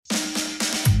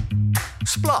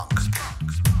Splunk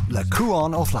le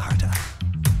Cuan ó Flaharta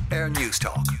News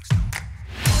Talk.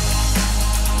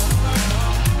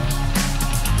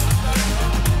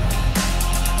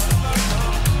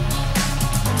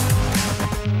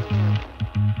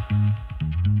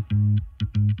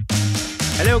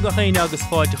 Hello gachéine agus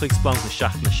fáilte chuig Splunk na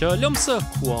seaachna seo lumsa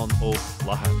Cuan ó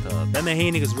Flaharta. Ben na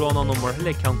hénig is run an mar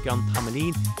le count gan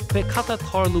Tamalín be cata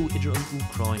tarlú idir an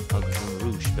Ucrain agus an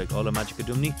Rúis be alla magic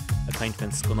dumni a kaint fen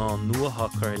scanán nua ha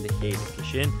chur le chéile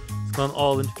sin scan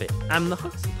all in fe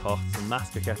amnachach sa tacht san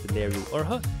master ceart léirú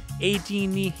ortha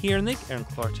édíní hiarnig an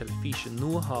chlár telefísin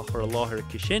nua ha chur a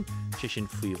láthir sin sin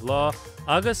fuiomh lá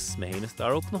agus me hénas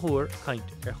darop na hór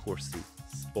kaint chórsaí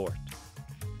sport.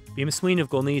 Bhí me smuoinmh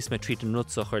go níos me trí an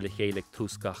nutsa chuir le chéile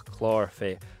túscach chlár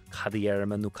fé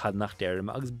cadíarma nó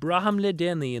cadnachtarma agus braham le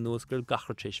déanaí an nósgur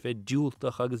gachratéis fé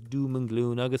dúltach agus dúm an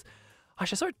glún agus a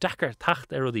sé sort dechar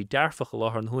tacht rudí dearfach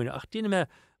láthar an thuine ach duine me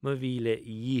bhí le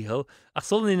dhíhil ach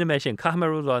solíine me sin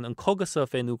camarúdáin an cogus a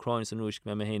fé Ucrain san rúis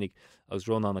me hénig agus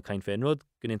run an a caiin fé rud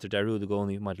gnintar dearú a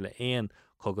gcónaí mar le éon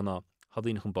coganá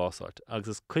hadín chun básáart agus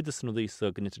is cuidas nó dí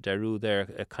so gnintar dearú there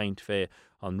a caiint fé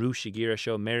an rúisi gíra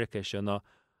seo America seo ná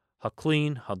ha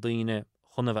clean, ha daine,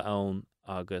 chunna bheith ann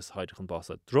agus haide chun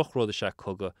basa. Droch rud a se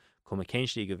coga cum a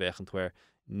céinslí go bheith an tuair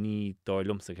ní dáir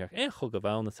lumsa ceach chug a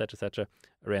bheann etc.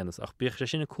 Rénas. Ach bích sé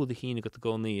sinna cúda chéine go a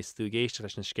gcónaí is tú géiste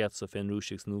leis na sceats a fin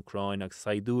rúisigus nó Ucrain agus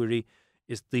saidúirí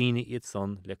is daine iad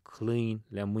son le clean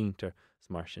le muinter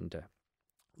mar sin de.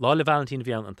 Lá le Valentín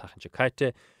bhíann an tachan se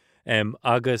caite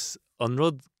agus an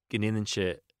rud gininan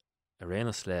se a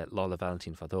rénas le lá le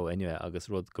Valentín fadó anyway agus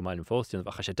rud go maiid an fóstiún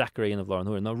a sé dechar éanamh lá an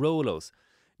thuair ná rólos.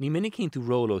 Ní minic cinn tú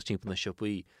rólos timp na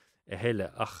sipaí a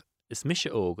heile ach is mise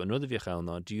óg an rud a bhíoch ann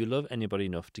ná do you love anybody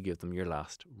enough to give them your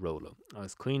last rolo?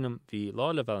 Agus cuiinm bhí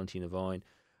lá le Valentín a bháin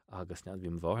agus nead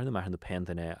bhí bhhar na mar na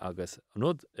pentaine agus an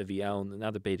rud a bhí ann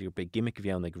nead a beidir be gimmick a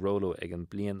bhí ann ag rolo ag an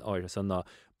blion áir san ná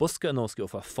busca an nósca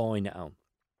ó fáine ann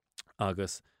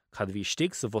agus cad bhí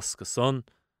stig sa bhusca son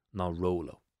ná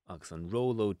rolo. Agus an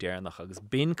rolo déarnach agus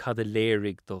bin cad a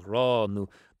léirigh do rá nó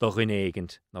do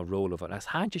ghuinéigent ná rolo bhar. As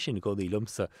háinte sin go dí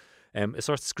lumsa. Is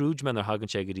sort Scrooge men ar hagan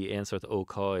sé go dí ein sort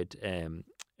ócáid an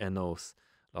nós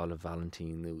lá le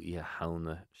Valentín nó í a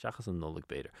hána seachas an nólaigh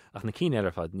beidir. Ach na cín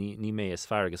ar fad ní mé is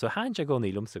feargus. So háinte go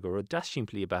ní lumsa go ru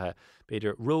deisiimplí bethe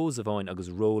beidir rós a bháin agus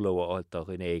rolo a áil do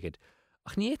ghuinéigent.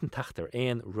 Ach ní éan taachtar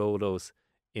éon rolos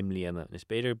imlíana. Is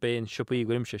beidir ben sipaí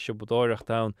grimse sipadóireach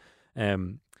down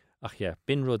ach yeah,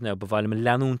 bin rud now bhhaile me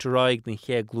leanúnta raig ní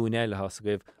ché glún eile has a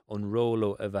goibh an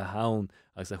rolo a bheith hán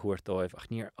agus a thuairtáibh ach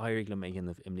níor airig le me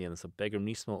dhéanamh imlíana sa begur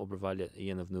níos mó obair bhaile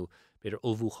dhéanamh nó beidir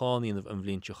olbhúcháin dhéanamh an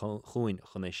bhlíonte chuin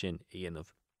chun é sin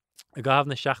dhéanamh. A gábh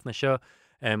na seachna seo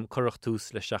curach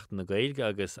tús le seachtain na Gaeilge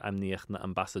agus amníocht na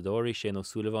ambassadóí sé ó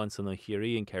Súlaháin san ó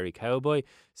Chiarí an Kerry Cowboy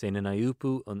sé na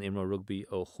Naiúpú an imra rugby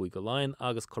ó Chuig go Láin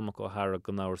agus Cormac O'Hara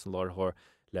go náir san láthir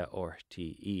le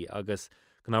RTE agus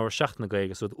gan áhar seach na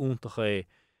Gaeilge so úntaach é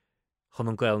chun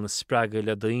an gail na spreaga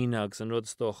le daoine agus an rud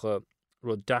stocha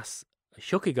rud das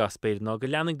thiocigh gas beidir ná go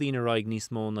leannig daoine raig níos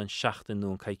mó an seachtain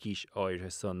nó an caicís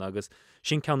áirthe son agus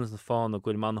sin ceannas na fáin a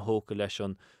gfuil man hóca leis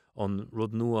an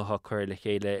rud nua ha chur le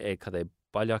chéile ag cad é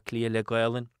bailach lia le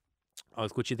gailen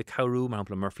agus go siad a cabhrú mar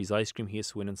ampla Murphy's Ice Cream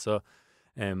híos winnan sa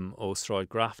ó Stráid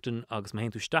Grafton agus má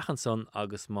hen tú stachan son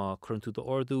agus má chun tú do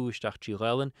ordú isteach tí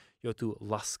gailen jo tú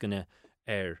lascanne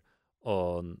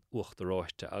an ucht a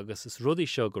ráite agus is rudí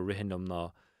seo go rihinnom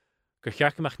ná gur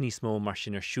chearcamach níos mó mar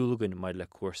sin ar siúlagan maid le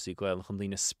cuasaí gail chun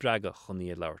lína spreaga chun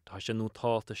í leirt. Tá sé nó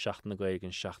táta seach na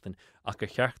Gaeilge seachtain ach gur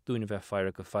cheartúna bheith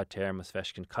fear go fad termas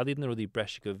fescin cadíad na rudí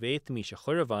breise go bhétamí se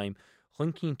chur a bhaim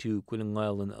chun cinn tú gúil an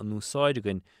gáilan an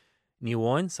núsáidegan ní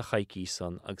bháin sa chaicí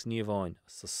san agus ní bháin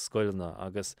sa scoilna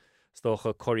agus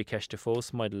stocha choirí ceiste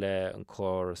fós maid le an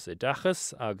choras i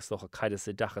dachas agus stocha caidas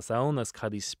i dachas ann as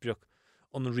cadí spreach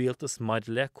an rialtas maid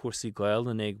le cuasaí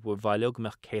gailna ag bhfuil bhaileog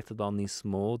meach céitadán níos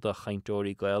mó de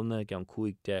chaintóirí gailna gan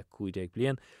 15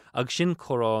 bliain agus sin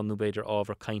chorá nó beidir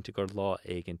ábhar cainte gur lá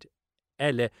éigent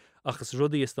eile agus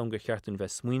rudaí is don gur cheartún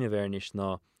bheith smuoine bhéirnis ná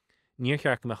níor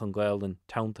chearcamach an gailin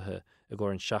tauntathe a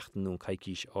ggur an seachtain nó an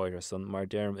caicís áire san mar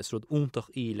dearm is rud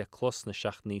úntaach í le clos na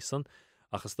seachtaí san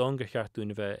agus don gur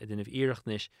cheartún bheith a duineh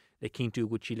iireachtais le cinnú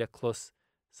go tí le clos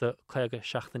sa caiige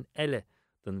seachtain eile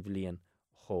den bhliain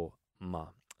cho ma.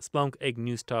 Splunk ag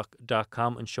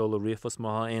newstalk.com an seola riafos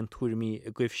má ein tuairmí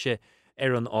a gcuimhse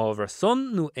an ábhar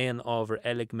son nó ein ábhar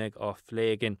eilig meag á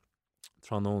phléigin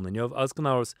trónón an jobh as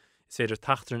gnáras is féidir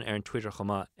tachtaran an Twitter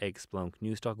chuma ag Splunk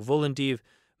Newstalk Volundíh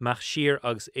meach siar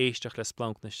agus éisteach le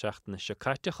Splunk na seachtainna se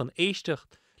caiteach an éisteach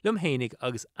lum hénig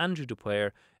agus Andrew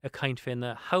Dupuir a caint féin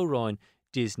na hauráin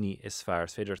Disney is fearr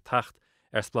féidir tacht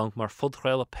splank mar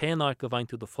fudchréile péáid go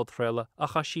bhaintú do fudchréile a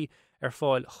chaisi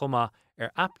fáil chumá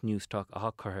app Newstalk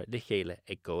a chutha le chéile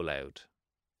ag go loud.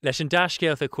 Leis an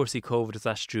deiscéal fé cuasaí COVID is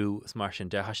astrú is mar sin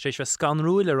de hastééis bheith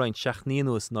scanrúil a roiint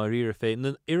seaachníús ná riir fé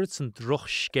na irid san droch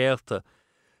scéalta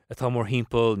atá mór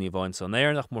himple ní bhain san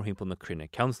éir nach mór himple na crinne.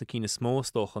 Ceans na cína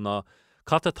smóstócha ná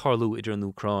cata tarlú idir an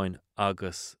Ucrain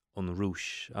agus an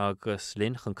Rúis agus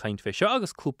linn chun caint fé seo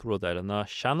agus cúpród eile na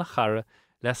seanna charra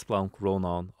les blanc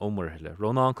Rónán ó Murthaile.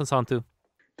 Rónán consantu?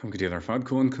 Tam go dtíal ar fad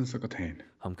cún cunsa go tain.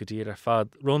 Tam go dtíal ar fad.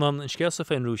 Rónán an scéalsa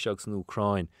féin Rúis agus an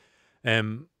Ucrain.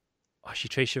 Si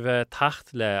trééis se bheith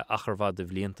tacht le acharhad a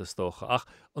bhlíonanta stócha ach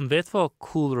an bhéadfá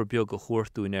cúlar beag go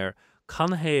chuirtún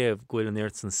canhéamh ghuiil an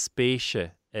éirt san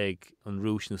spéise ag an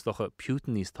Rúis nó stocha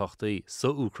Putin níos tachtaí sa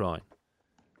Ucrain.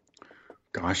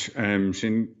 Gosh,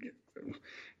 sin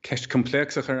ceist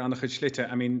complexach ar annach chuid slite.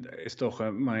 I mean, is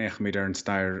stocha maich mid ar an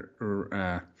stair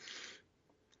le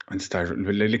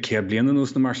céab blianana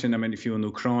nús na mar sin, I mean, fiú an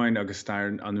Ucrain agus stair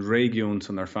an régiún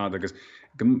san ar fad agus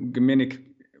gomininic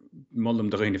mollam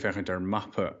de réine fechant ar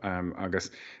mappe agus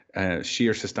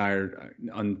siar sa stair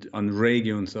an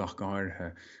régiúnsach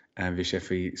gáirthe bhí sé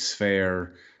fao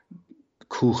sfér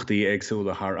cúchtaí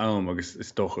agsúla th am agus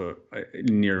is docha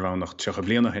níorhánach tucha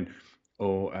bliana hin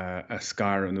ó a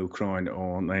scar an Ucrain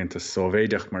ó naanta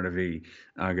Sovéideach mar a bhí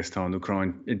agus tá an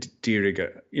Ucrain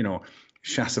díriga,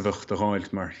 seasamhacht de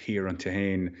gáilt mar hir an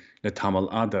tehéin le tamal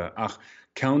ada ach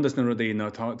ceandas na rudí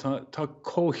tá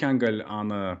cócheangail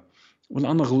an well,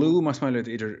 an glú mas maiile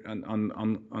idir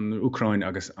an Ucrain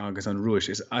agus an Rúis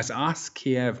is as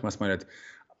Kiev mas maiile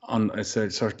an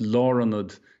sort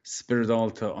láranad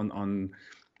spiridálta an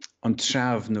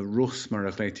treabh na Rus mar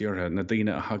a chléitiortha na daine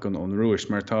a hagan an Rúis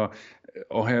mar tá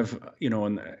ó heh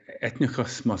an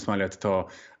etnichas mas maiile tá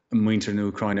muinter na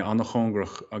Ucraine an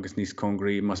chongrach agus níos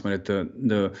congraí mas maiile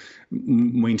na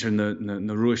muinter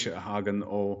na Rúise a hagan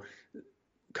ó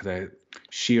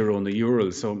siar on the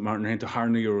Ural, so mar na henta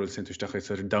harna Ural sintusteach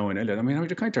is ar dain eile. I mean, how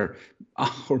keintar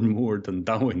achor mór den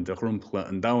dain, de rumpla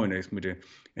an dain is muide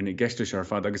in I geiste ar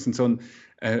fad agus an son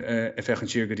fechan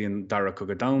siar go dtíon dara go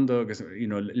daunda agus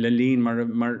le lín mar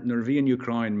nar bhí an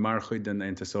Ucrain mar chuid den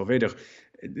enta Sovéideach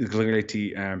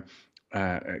gléití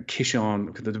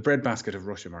Kishan, the breadbasket of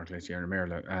Russia, Mark Leitch, and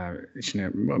Merla,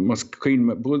 must queen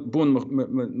bun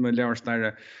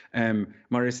learstare,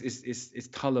 mar is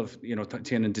talav,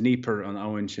 Tien and Dnieper on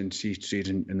Owench and Sea Street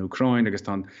in Ukraine,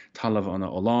 Augustan talav on a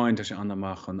line, Tash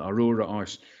Anamach on Aurora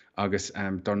Osh, August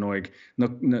Darnoig, no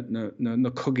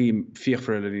Kugi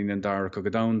Fiefrelin and Dar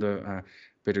Kogadanda,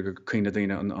 better queen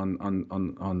Adina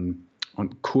on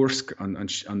Kursk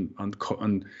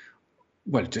on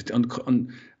well, just on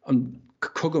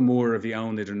Cogamore of the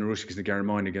own that in Rushik is the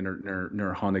Germanic and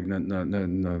ner Honig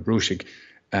na Rushik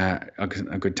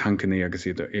a good tankany agus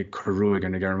a Coruig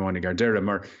and a Germanic Ardera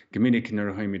mar Geminic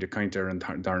ner Haimi de Kainter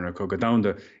and Darna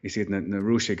Cogadanda is it na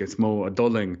Rushik it's mo a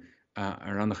dolling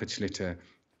Aranachitslite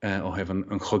or have an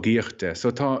Chogierte.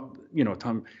 So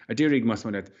tam a dearig mas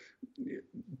man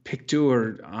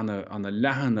picture on a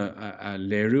lahana a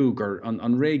lerug or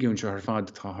on region her fad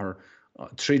ta her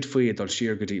trid fuiad al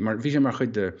siar gotí, mar bhí sé mar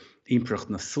chuid de imprecht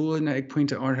na Súlainne ag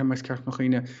pointe áthe meis ceart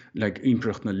machine, like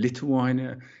imprecht na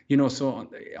Lithuáine, so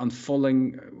an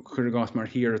folling churigás mar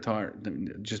hir atá,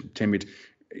 just timid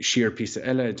siar písa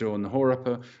eile dro na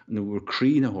Hórapa, nó bhfuair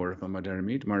crí na Hórapa mar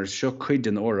dermid, mar seo chuid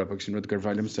an Órap agus sin rud gur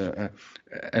bhailimsa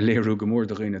a léirú go mór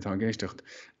do réine tá géistecht.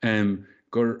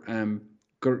 Gur na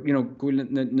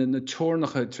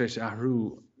teornacha tréis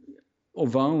ahrú ó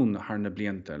bhain haar na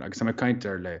blianta, agus sama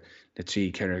kainter le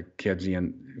trí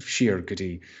céadhíon siar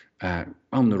gotí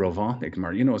am na rovánig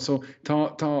mar, so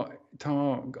tá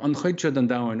an chuidse an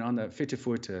dain an fitte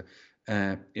fuite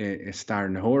is star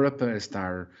na Hórapa, is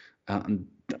star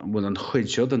bhfuil an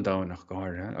chuidse an dain nach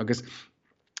gáir, agus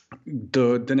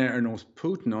duine ar nós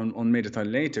Putin an méid atá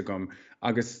léite gom,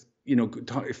 agus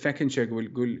fecinn sé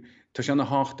bhfuil tá sé an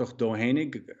háach dó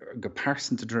hénig go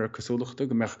persanta dre cosúlachta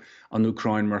go meach an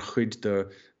Ucrain mar chuid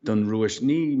don Rúis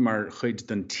ní mar chuid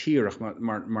den tíreach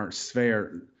mar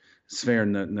sfér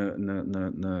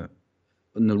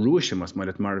na Rúise mas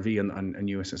mar mar bhí an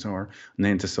USSR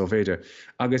néanta Sovéide.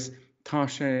 Agus tá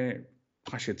sé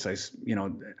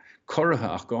chorathe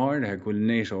ach gáirthe bhfuil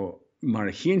NATO mar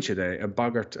a chéintse é a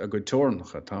bagart a go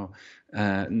tornacha tá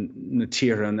na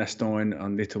tíre an Estóin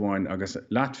an Lithuáin agus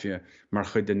Latvia mar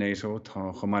chuid de NATO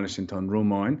tá chomáile sin tá an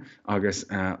Rómáin agus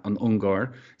an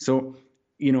Ungáir. So,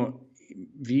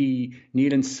 hí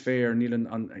níl an sfér níl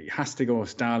an hastig go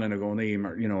Stalin a go ní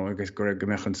mar agus go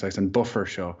gomechan sais an buffer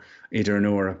seo idir an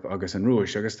Eorp agus an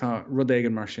Rúis agus tá rud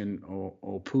éigen mar sin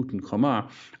ó Putin chomá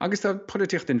agus tá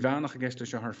politicht in bhenach a gceiste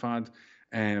seo ar fad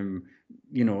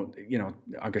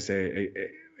agus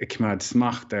cimad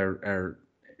smacht ar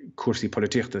cuasaí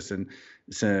politiachta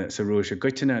sa Rúis a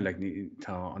goiteine le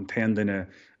tá an taon duine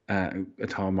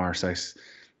atá mar sais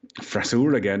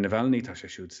frasúr aige na bhealní tá sé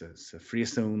siúd sa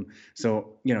phríosún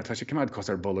so tá sé cimad cos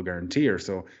ar bolgar an tír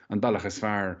so an bailach is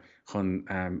fearr chun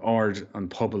ard an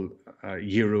pobl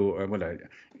dhearú bhfuil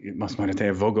mas mar té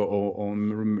bhoga ó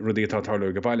rudí atá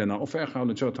tarlú go bailena ó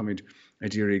feicháil anseo táid a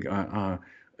ddírig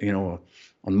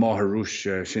an máthair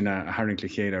rúis sinna a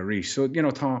haingla chéad a rís so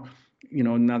tá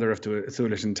nadidir tú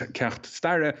leis an cecht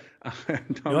staire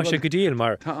sé go díal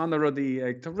mar tá an rudí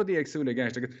agsúla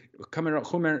gist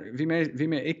bhí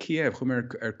mé i Kiev chumar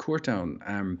ar cuairtán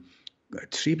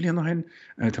trí bliain nach hen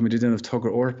tá mé denmh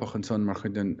tugur orpach an son mar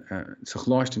chun sa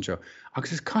chláistin seo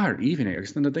agus is car íhanna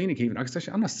agus na daine íhann agus tá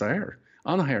sé anna sair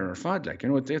anhéir ar fad le tá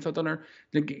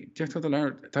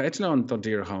Eitleán dá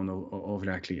ddíorchan ó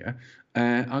bhle lia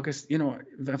agus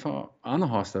bheitá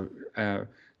anhásta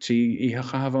tí í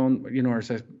chahabhán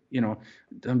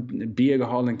bí go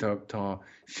háling tá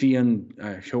fian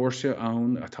seirse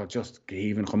ann atá just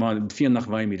gohíhann chumá fian nach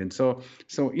bhaimíden so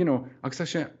agus tá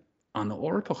sé an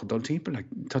orpach dul timppla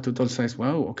tá tú dul seis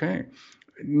wow ok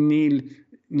níl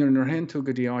nar hen tú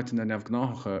go dtí áit na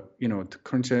nefhgnácha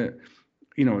chunse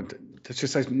tá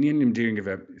sé nílim díring go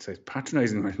bheith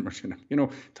patronizing mar sinna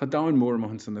tá dáin mór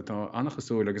man san atá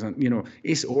annachchasú agus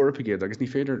is orpagéad agus ní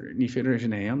féidir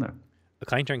sin éanana a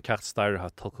caiintear an cecht stair ha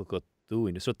tucha go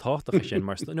dúin is tátacha sin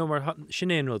mar sin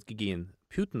éonród go gíon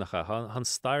Pútinacha han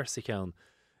stair sa ceann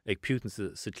ag Putin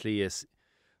sa tlíos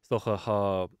stocha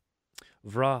ha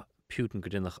bhrá Putin go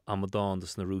dunnach amadáin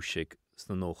dus na rúisiigh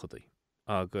sna nóchadaí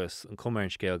agus an cumairn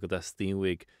scéal go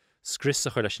tíhaigh scrisa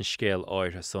chuir leis an scéal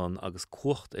áirthe son agus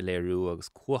cuacht i léirú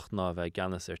agus cuacht ná bheith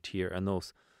ganas ar tír ar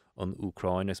nós an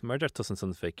Ucrain is murder tusan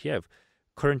san fé Kiev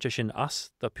Currente sin as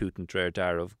da Putin dréir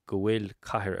darmh go bhfuil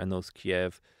caithear an nós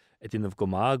Kiev I dtíanamh go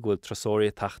maith bhfuil trasóirí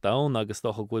tachtán agus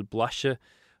do bhfuil blaise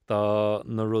dá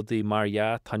na rudaí marja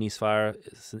tá níos fearr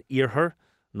san iarthar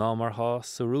ná mar há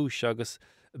sa rúis agus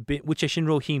bhfuil sé sin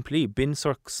roihín plí bin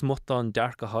sor smut an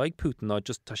dearcha haig Putin ná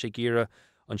just tá sé gíire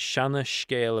an seanna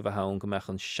scéal a bheith ann go meach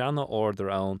an seanna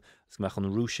order ann gus meach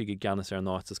an rúisiigh ganas ar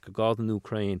náit go gád an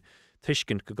Ukraine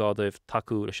tuiscint go gádaibh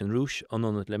taú leis an rúis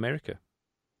anionad le America.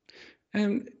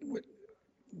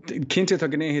 Cinnte tá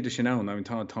gnéhéidir sin ann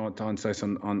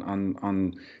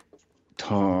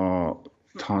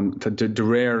tá de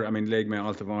réir léig mé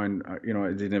alta bháin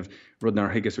déanamh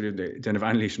rudnar higus déanamh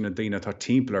anlísin na daine tá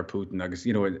timppla ar Putin agus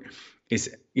is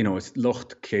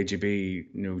locht KGB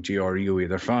nó GRU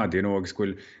iad ar fad agus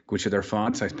gúil siad ar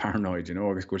fad sais paranoid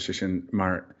agus gúil sé sin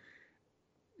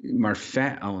mar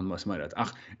fe ann mas mar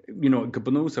ach go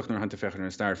banúsach nar hananta fechar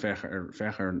an stair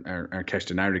fechar ar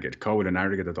ceist an airigid cáil an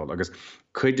airigid adul agus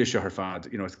chuide se ar fad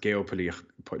is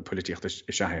geopolitíocht is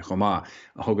sethe chomá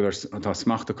a thugad tá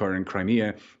smachta chu an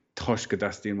Crimea tuis go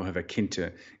dastíon mo bheith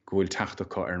cinnte gohfuil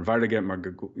teachtaá ar an bharige mar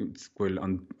gohfuil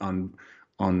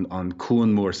an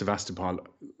cúan mór Sevastopol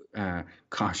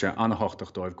caiise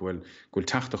anhachtach dóibh gohfuil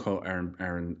teachtacha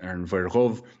ar an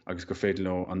bhirghomh agus go féidir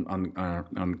nó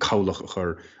an cálach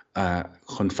chur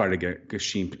chun farige go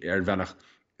siimp ar bhenach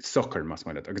soccer mas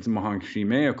maiile agus má hang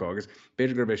Crimea agus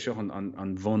beidir gur bheith seo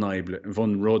an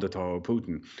bhon ródatá ó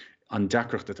Putin an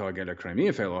deacracht atá geile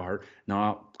Crimea féil láthair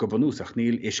ná go banúsach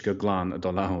níl isce glán a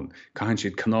dá lehon caihann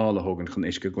siad canála thógann chun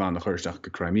isce glán a chuirteach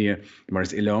go Crimea mar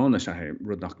is ileána se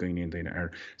rud nach gaiíon daine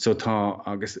ar so tá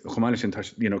agus chomáile sin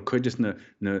chuidir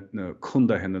na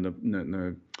chundathe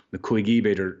na chuigí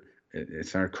beidir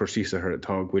is ar chusísa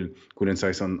tá bhfuil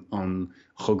anáis an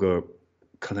chugad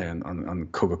an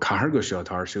cogad cargo seo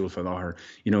tarsúil fel láthair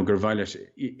gur bhaile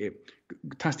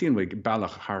tastíon bh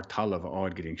bailach th talamh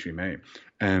áid go dtí mé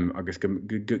agus go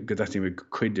tastíon bh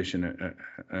chuide sin a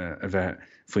bheith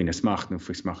faoine smacht nó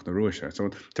faoi smacht na ruise so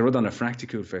tá rud an na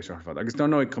fracticúil fééis ar fad agus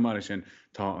dánáid cumáile sin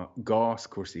tá gás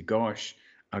cuasaí gáis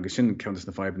agus sin ceantas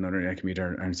na feiban ar an eicimíid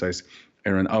ar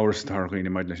an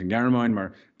áirtarghine maid leis an Gearmáin mar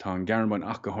tá an Gearmáin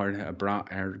ach go háirthe a bra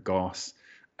ar gás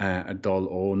a dul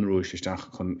ón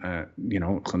rúisisteach chun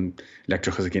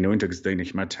letrachas a gginúint agus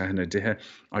déananig mar tena dithe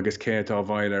agus cé atá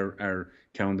bhail ar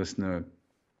ceantas na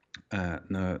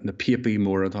piapaí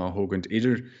mór atá thugant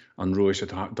idir an rúis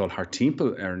dul th timppel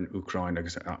ar an Ucrain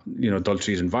agus dul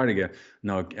tríd an bharige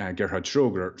ná Gerhard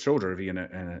Schroeder a bhí ina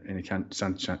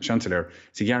chancelir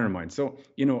sa Gearmáin. So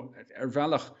ar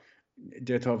bhealach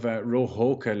détá bheith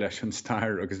róthóca leis an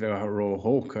stair agus bheith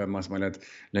róthóca mas mai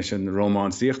leis an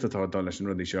román síochtatá dá leis an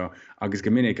rudí seo agus go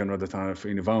minic an rud atá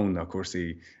faoine bhain a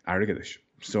cuasaí airgeis.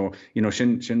 So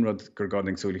sin rud gur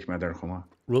gading súlaich me ar chumá.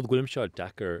 Rud gúim seo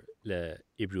dechar le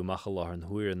ibrú macha láth an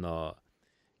thuair ná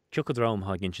ciocadrám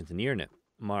ha gin sin an íirne,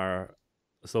 mar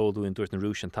sóú in dúirt na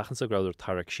rúis an tachan sa gráidir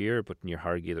tarach siar, but níor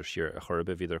hargéidir siar a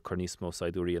chorbe viidir cornísmó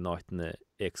saidúí a náitna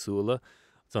agsúla,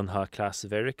 don ha clas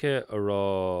Verica a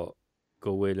rá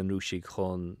go bhfuil an rúsig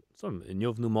chun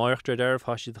inneomhnú máocht arh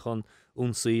hasisiid chun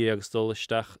únsaí agus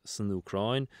dólaisteach san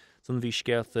Ucrain, san bhí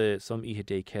scealta som ihe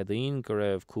dé cedín go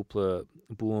raibh cúpla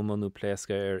buamanú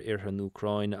pléasca ar an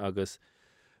Ucrain agus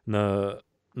na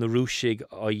rúsig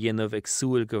a dhéanamh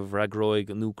agsúil go bhreagróig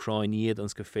an Ucrain iad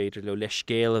ans go féidir le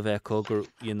scéal a bheith cogur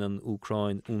dhéan an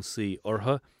Ucrain únsaí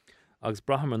ortha agus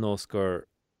braham an nás gur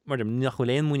mar dem nach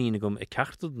bhfuil éon muoine gom I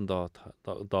ceartad an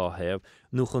dá hebh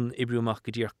nó chun ibriúach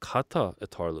go dtíar chatta a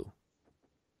tarlú.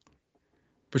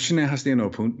 Ba sin é has déana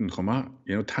ó puntan chumá,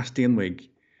 tastíonmhaig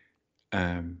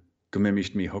go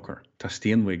méimiist mí thucar,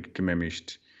 tastíonmhaig go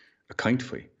méimiist a caiint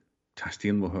faoi,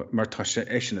 tastíon mar tá sé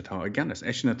éisian atá a gceannas,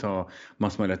 éisian atá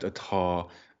mas mai le atá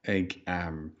ag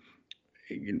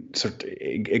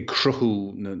ag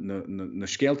cruthú na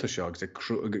scéalta seo agus ag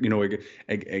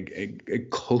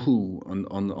cothú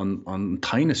an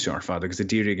taine sear fad agus a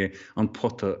ddíirige an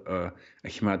potta a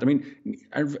chimead. I mean,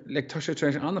 tá sé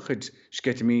treéis annach chuid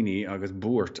sketamíní agus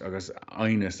búirt agus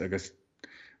ainas agus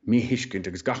míhiiscint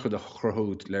agus gachad a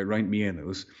chruthút le roint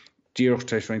mianús, díocht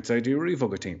treéis roint saidúí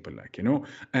bhag a timppla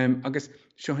agus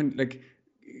seo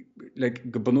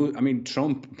go banú, I mean,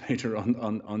 Trump later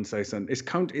on says it's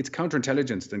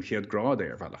counterintelligence than he had grá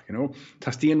there,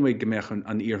 Tastíonmhaig go meach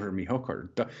an íorthar mí hocar.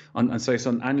 An says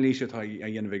an anlíise tá a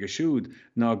dhéanamh a siúd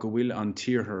ná go bhfuil an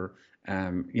tíorthar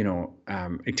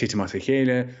ag tiitimach a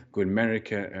chéile, go bhfuil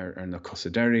America ar na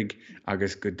Cosaderig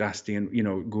agus go dastíon,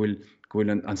 gohfuil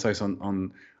an says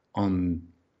an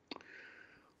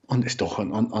is doch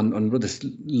an rud is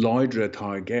leidre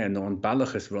tá gé nó an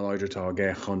bailachas leidre tá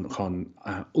gé chun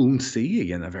únsaí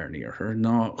dhéana bhharníarthar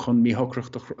ná chun mí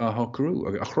hocracht a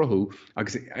chruthú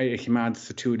agus chimead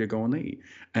sa túd a gcónaí.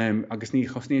 Agus ní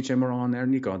chosníonn sé marrán ar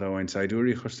ní gá áhain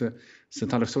saidúí chu sa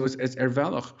talamh. So is ar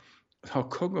bhealach tá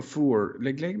cog a fuair,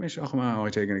 le mé seach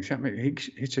áid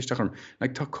hit séisteachar, le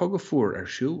tá cog a fuair ar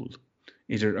siúl.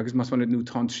 Idir agus mas bhain nó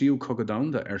tá tríú cog a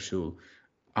damda ar siúl.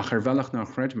 Ach ar bhealach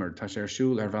nach chreidmar, tá sé ar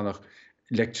siúl ar bhealach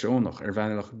electrónach, ar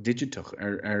bhealach digitach,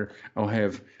 ar ó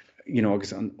hebh,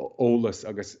 agus an ólas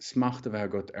agus smacht a bheith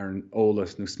agat ar an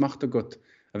ólas, nó smacht a bheith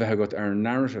agat ar an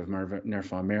narrative mar near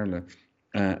fá méle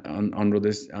an rud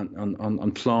is an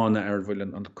plána ar bhfuil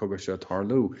an cogad seo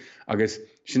tarlú. Agus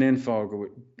sin éon fá go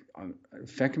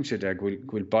feicim sé de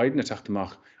bhfuil Biden a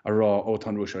teachtamach a rá ó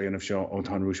tan rúis a dhéanamh seo ó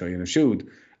tan rúis a dhéanamh siúd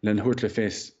len thuirt le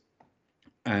fés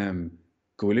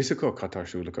gohfuil is acu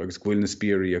catarsúla agus gohfuil na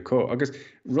spíorí acu. Agus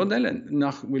rud eile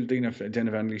nach bhfuil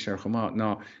déanamh an líos ar chumá ná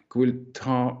gohfuil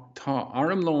tá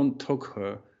aramlán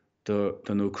tugtha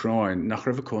den Ucrain nach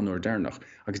raibh conúir dénach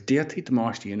agus détaí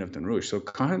máistí inmh den rúis. So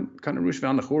can a rúis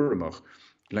bhean nach chóramach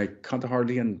le can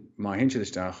hardíon má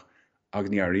hinseteach ag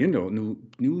níaríonó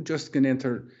nó just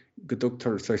gnéantar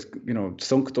godugtar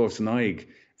sunkdómh san aig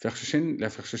fecha sin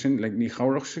le ní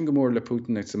chairach sin go mór le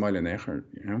Putin ag sa maiile éair.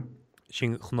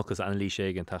 Sin chnochas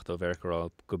anlíise an tacht ó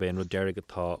bherrá go béon ru deirige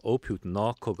tá ópút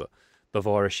ná coga ba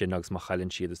bhhar sin agus má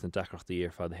chaann siad is na decrochtaí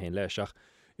ar fad a héin leis ach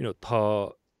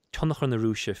tá tunnach an na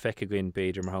rúise feice goin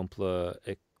beidir mar hampla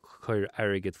ag chuir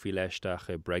airigid fao leisteach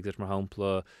Brexit mar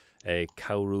hampla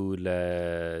cabhrú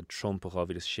le Trump a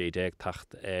 2016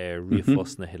 tacht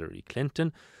riomhfos na Hillary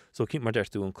Clinton. So cinn mar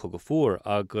deirtú an cog fuór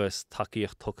agus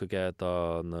takeíocht tucaige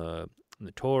dá na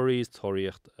Tories,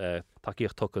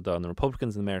 takeíocht tucha dá na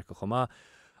Republicans in America chomá.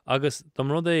 Agus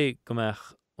dam rud é go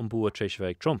meach an bua tréis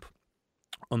bheith Trump.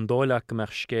 An dóile go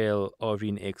meach scéal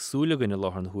ábhrín agsúla goine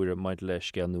láth an thuaire maid le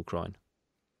scéal na Ucrain.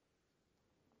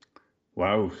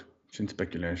 Wow, sin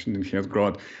speculation in chead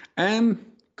grád.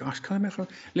 Gosh, can I make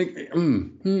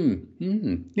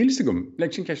Níl is gom,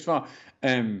 le sin ceist fá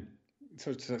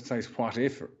says what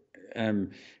if. I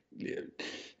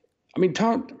mean,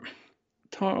 tá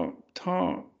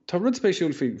rud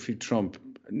spéisiúil fi Trump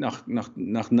nach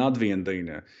nadmhíon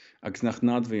daine agus nach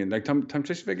nadmhíon. Like tam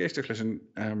tris bheith éisteach leis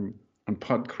an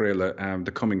podcréile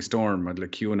The Coming Storm le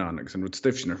QAnon agus an rud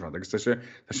stifsin ar fad agus tá sé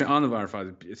anmhar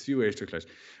fad is fiú éisteach leis.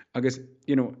 Agus,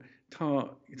 tá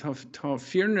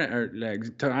fearne ar le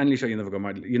tá einlí sé dhéanamh go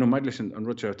maid leis an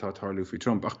rute tá tarlú fi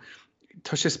Trump. Ach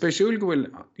tá sé spéisiúil go bhfuil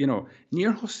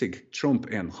níor thosaigh Trump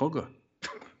an chugad.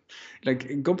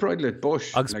 like gumpraid le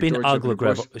Bush agus like bin George W. agla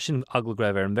Bush. gref sin agla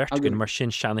gref ar an vertigin mar sin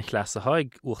seannig leas a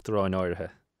haig uachtarráin áirithe.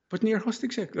 But near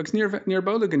hostig sé, like near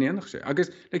bouwle genenig sé. Agus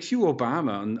like Hugh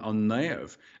Obama an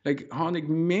naef, like hánig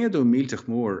medo míltich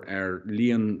mór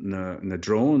líon na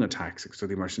drone attacks, so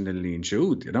die mar sin den líon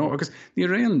siúd, you know, agus ní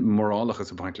réon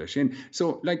morálachas a point lei sin.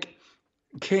 So like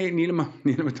Ke níle ma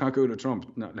take le Trump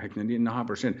like na na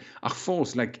haber sin. Ach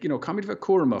fós like, you know, kamid ve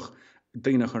cuamach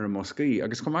déine chu a Moskí,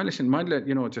 agus komáile sin meile,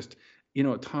 you know, just you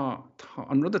know, tá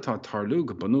an rud atá tarlú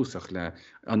go banúsach le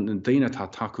an déine tá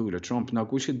takeú le Trump, ná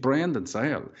go siad brand an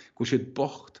saoil, go siad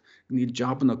bocht, níl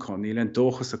jobbanna con, níl an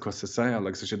dóchas a cos a saoil,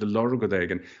 agus siad a lor go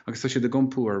daigen, agus siad a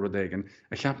gompúar go daigen,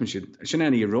 a cheapan siad, sin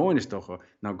any iróin is docha,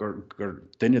 ná gur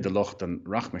duine de locht an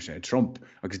rachme sé, Trump,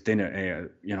 agus duine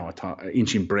you know, atá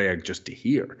insin breag just to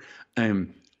hear.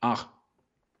 Ach,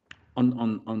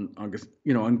 agus,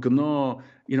 you know, an gná,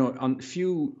 you know, an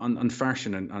few an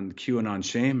fashion and QAnon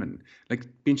shaman, like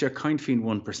bín sé kind fin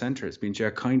 1%ers, bín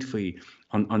sé kind fi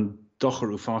an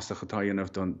dochar ú fástach atá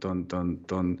dhéanamh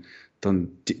don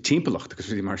timpelacht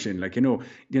agus ri mar sin, like, you know,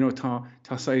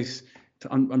 tá sais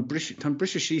an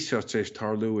brise síseart séis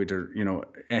tarlú idir, you know,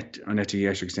 an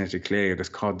éis agus lé agus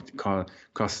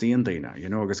cá síon daine, you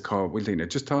know, agus cá bhfuil daine.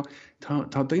 Just tá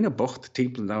daine bocht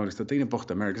timppla ná agus tá daine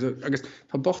bocht America, agus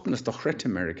tá bochtan is do chréit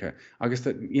America, agus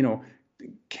you know,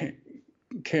 ce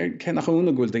nach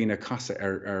úna ghfuil daine casa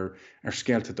ar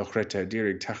scéalta do chréite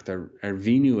dírig techt ar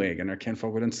víniu ag an cén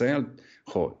fágfuil an saoil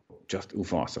cho just ú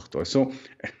fásach dó. So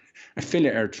a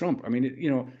fille Trump, I mean,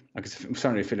 you know, agus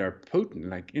sorry fille Putin,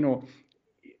 like, you know,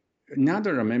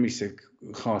 nadir a memise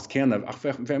chás céanamh ach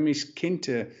bhemis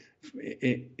cinnte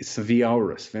sa bhí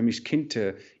áras, bhemis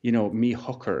cinnte, you know, mí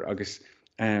hocker agus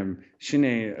sin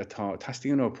é atá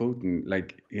tastíon ó Putin,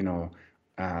 like, you know,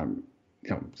 an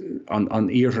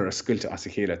íorthar a scuilte as a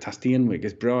chéile tastíon muig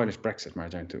is breáil is Brexit mar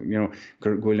deintú, you know,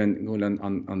 gur ghfuil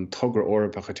an tugur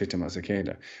orpacha titim as a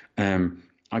chéile.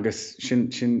 Agus sin,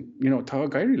 you know, tá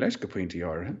gaiirí leis go pointí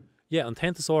áirithe. Yeah, an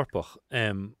tentas orpach,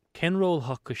 ken ról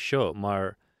hacha seo,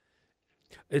 mar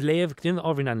léamh gnin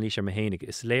ábhrín an lísar me hénig,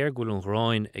 is léir ghfuil an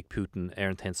ghráin ag Putin ar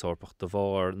an tentas orpach de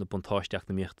bhar na buntáisteach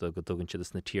na míochta go dogann siad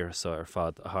is na tíorsa ar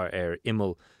fad ar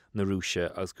imil na Rúise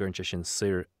agus gurinte sin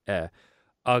sir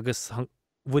agus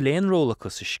bhfuil éon ról acu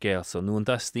sa scéal so nó an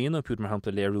dastíon a Putin mar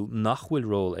hampla léirú nachhfuil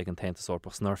ról ag an tentas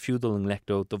orpach nar fiúdal an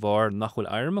lectó de bhar nachhfuil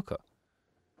airmacha.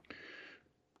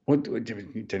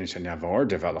 Déine sin neamhhar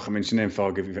develach. I mean, sin éon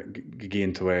fá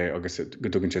géon tú é agus go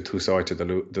dtugann sé túsáite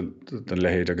den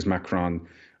lehéad agus Macron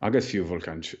agus fiú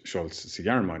Vulcan Scholz sa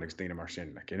Gearmáin agus déine mar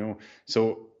sin, like, you know.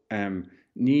 So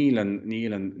níl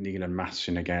an meas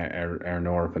sin aige ar an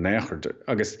Eorpa néachar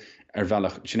agus ar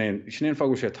bhealach sin éon fá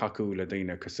go sé takeú le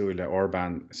daine cosú le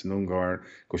Orbán san Ungáir,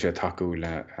 go sé takeú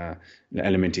le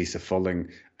elementí sa Fulling,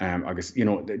 agus, you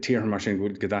know, tíar mar sin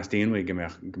go das déanmhaigh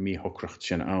go mí hocracht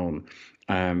sin ann.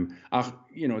 Ach,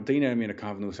 you know, daine mína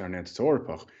cabhnús ar net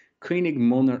orpach, cuoinnig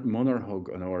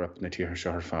monarthug an Eorp na tíor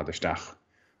seo ar fad isteach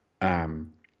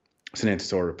san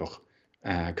net orpach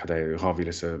cad é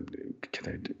rábhíle sa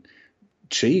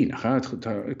trí nach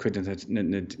chuid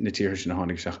na tíir sin na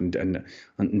tháinig seach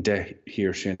an de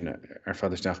hir sin ar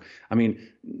fad isteach. I mean,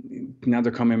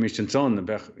 nadidir cum mé sin son a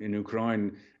bheith in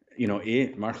Ukraine, you know,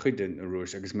 mar chuide a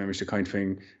rúis agus mé se kaint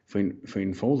faoin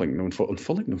fóling, nó an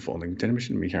fóling nó fóling, déine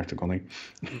sin mí cheart a gonaí.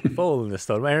 Fóling is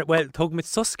well, tug mit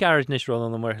so scarid nis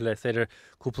ron an mar le féidir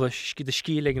cúpla de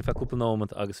scílegin fe cúpla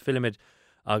nómant agus filmid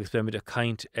agus bemid a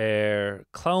kaint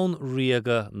clown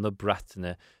riaga na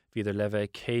Bretainine, viidir leve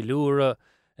céúra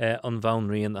an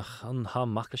bhainríon ach an ha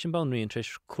mac sin bhainríon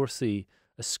tris cuasaí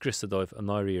a scrisadóibh an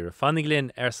áiríir. Fannig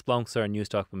linn Splunk ar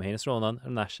Newstalk ba héananas rónan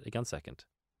ar neis ag an second.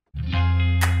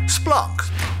 Splunk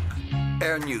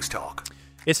Air Newstalk.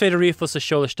 Is féidir riomfos a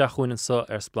seolaisteachúin sa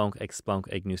ar Splunk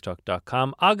ag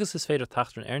newstalk.com agus is féidir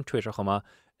tachtran ar an Twitter chuma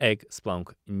ag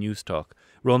Splunk Newstalk.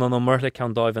 Rónan an murtha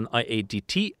ceann dáibh an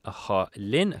IADT a há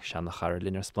linn sean nach char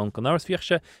linn ar Splunk an áras bhíoch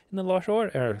se ina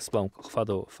láiseoir ar Splunk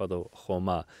fadó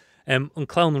chomá. An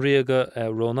clown riaga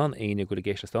Rónan aine go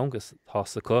géiste stongus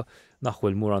tása chu nach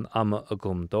bhfuil mór an ama a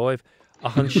gom dáibh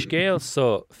ach an scéal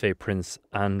so fé Prince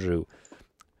Andrew.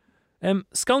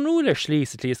 Scanrúil slí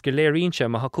sa tlíos go léiríonse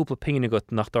má cúpla pingine go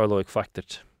nach darlóigh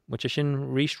factart. Mu sin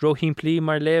ríist rohín plí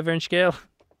mar léver an scéal?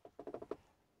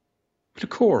 Of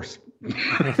course.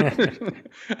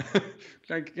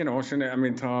 Like, you know, I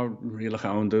mean, tá rialach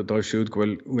ann dó siúd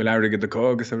bhfuil airige de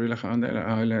có agus a rialach ann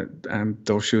eile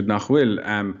dó siúd nach bhfuil.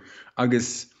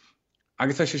 Agus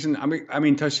tá sé sin, I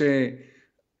mean, tá sé,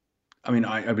 I mean,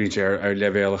 I been ar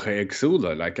levéalacha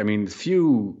agsúla, like, I mean,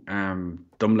 few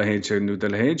dom lehéidse nó de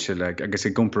lehéidse, like, agus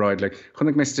é gumpraid, like,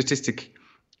 chunig mé statistic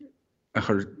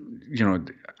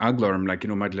aglarm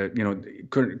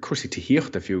cursi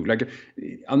tíocht a fiú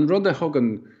an rud a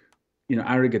thugan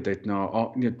agad ná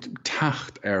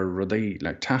tacht rudaí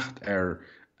tacht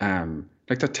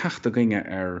tá tacht a ginge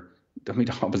Tá mí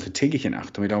ábal a tiigechéach,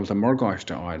 Tá mí ábal a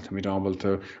morgáiste áil, Tá mí ábal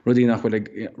a rudí nachhfuil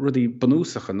rudí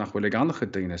banúsacha nachhfuil annacha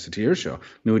daine sa tíir seo,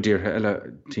 nó ddíirthe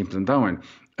eile timp an dáin.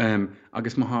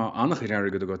 Agus má annach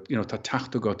agad agat, tá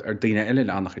tacht agat daine eile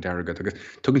annach agad agus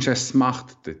tugann sé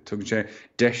smacht, tugann sé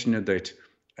deisna deit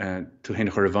tú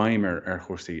héna chur bhaimar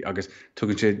chósaí, agus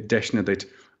tugann sé deisna deit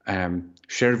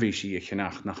seirbhísí a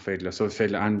chinach nach féile, so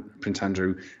féile an Prince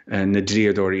Andrew na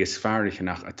dríadóirí is fearr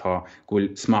chinach atá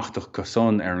ghfuil smachtach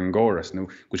cosán an ggóras, nó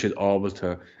ghfuil siad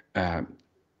ábalta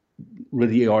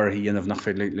rudí áirithe dhéanamh nach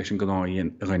féile leis an gnáí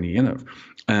rinne dhéanamh.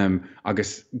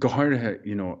 Agus go háirithe,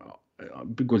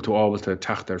 ghfuil tú ábalta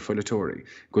techt folatóirí,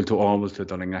 ghfuil tú ábalta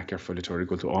dal an ngeic folatóirí,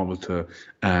 ghfuil tú ábalta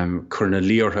chur na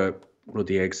líortha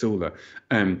rudí agsúla.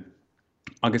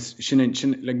 Agus sin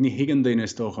ní higan daine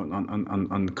stoch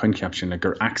an concept sin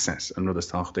gur access an rud is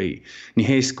táchtaí. Ní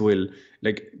hééis gohfuil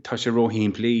tá sé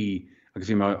róhín plí agus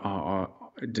bhí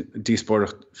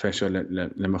díospóireacht feisio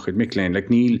le mo chud miléin,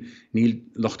 níl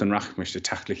locht an rachmeiste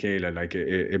techtla chéile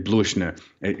i blúisne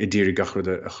i ddíir gachrad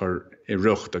a chur i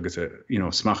rucht agus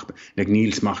smacht,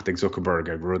 níl smacht ag Zuckerberg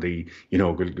ag rudaí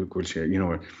ghfuil sé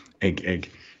ag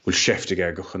bhfuil séftige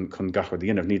go chun gachar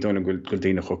dhéanamh, ní dóna ghfuil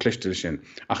daine cho clisteil sin.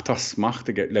 Ach tá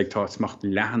smachtige, tá smacht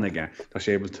lehanige, tá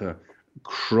sé ébalta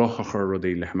crochachar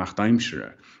rudaí le haach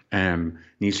daimsere.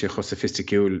 Níl sé cho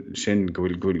sophisticúil sin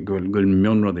ghfuil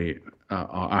mion rudaí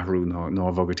ahrú ná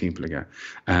bhagad timpplaige.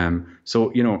 So,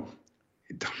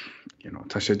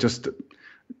 tá sé just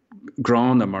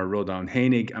grána mar rud an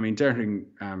hénig, deirthing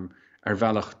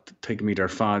bhealach tuig míad ar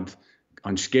fad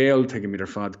an scéal tuige míad ar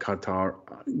fad cad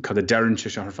a deirnse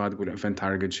se ar fad ghfuil an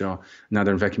fentargad seo,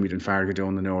 nadidir an bheice míad an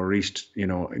feargadón nó ríist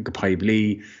go paib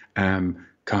lí,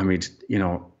 cáid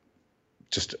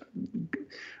just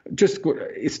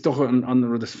is doch an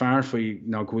rud is fearr faoi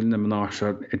ná ghfuil na mná se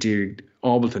a dtír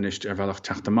ábaltanist ar bhealach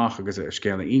teachtamach agus a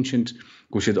scéal ancient,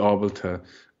 go siad ábalta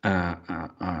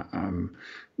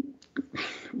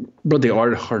rudí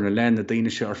áir chur na len a daine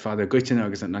se ar fad a goiteine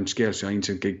agus an scéal se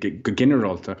ancient go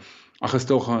generalta. Achas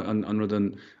dócha an rud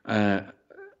an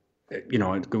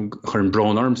chur an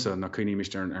brán armsa na chuoine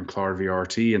miste an chlár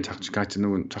VRT an tachtcaite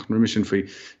nó an tachtmrisin faoi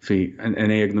an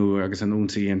éag nó agus an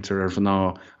úntaí intar ar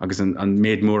fanná agus an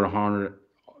méid mór a hána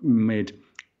méid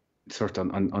sort an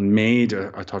méid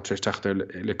atá treisteachta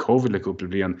le COVID le cúpla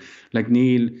bliain.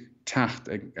 Níl techt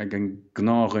ag an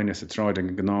gnághine sa tráid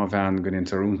an gná bhean gon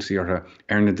intar úntaí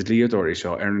ar na de líadóirí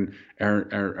seo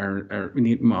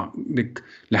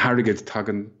le harigid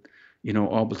tagan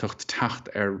ábaltacht techt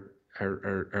ar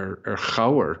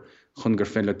chawer chun gur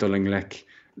féile duling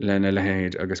lena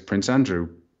lehéid agus Prince Andrew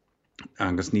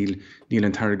agus níl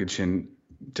an targad sin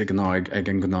de gnáig ag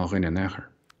an gnághine nechar.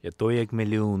 2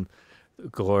 milliún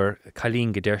gur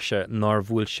chalín go deirse nar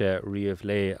bhúilse riamh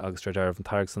lé agus treidir an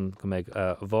targsan go méid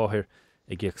bháthir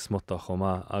ag gíoh smutta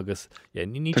chomá agus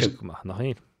ní nach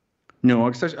hain. No,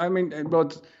 agus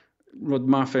rud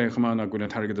má fé chomá na gúna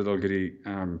targad adul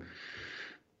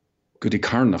goí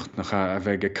carnacht nach a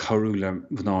bheith carúla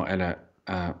gná eile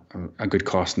a good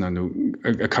costna nó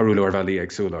a carúla ar bhelí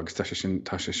agsúla agus tá sin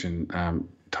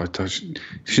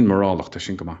morálach tá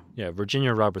sin go.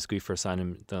 Virginia Roberts Guifer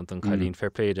sanim don chalín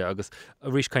fairpléide agus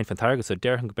a rís caiin fan targad so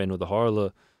deirhan go ben nó a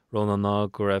hála róna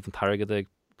ná go raibh an targad ag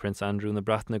Prince Andrew na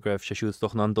bratna go raibh sé siúd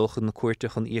doch an dulchan na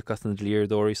cuairteach an íochas na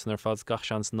líardóirí san ar fad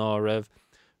gachseans ná raibh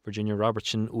Virginia Roberts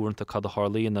sin uanta cad a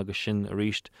hálííon agus sin a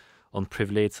ríist an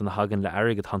priviléid san na hagan le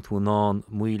airigad han túnán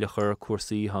muile chur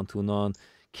cuasaí han túnán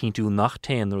cínú nach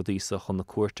tain ru dísa chun na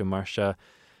cuairte mar se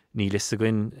ní lei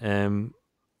goin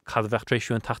cad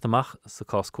bhechtréisiú an taachtamach sa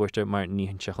cás cuairte mar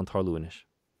níhann seach an tarlúinis.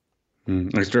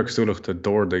 Agus dreachsúlacht a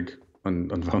dórdig an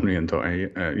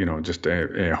bhamíontá just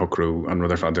é hocrú an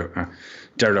rud ar fad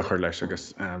deirlach chuir leis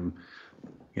agus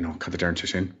cad a deirnte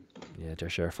sin. Der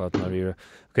sé fad mar ire.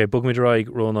 Ok, bug mid raig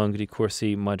Rónán goí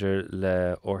cuasaí maidir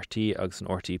le ortaí agus an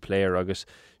ortaí player agus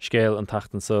scéal an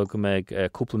tachtan sa go méid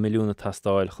cúpla milliúna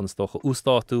tastáil chun stocha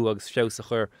ústáú agus seosa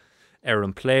chur ar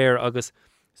an player agus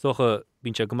stocha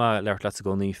bín se go leirt le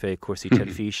go ní fé cuasaí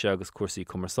telefíe agus cuasaí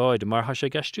commerceáid, mar ha sé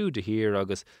gasistú de hir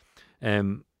agus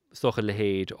stocha le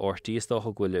héad ortaí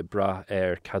stocha gohfuil bra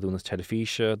ar cadúnas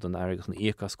telefíe don agus an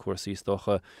íochas cuasaí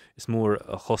stocha is mór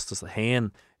a chostas a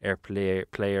héin ar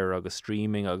player agus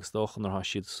streaming agus dochan ar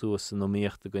siad suas an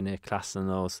nóíocht a gine clasan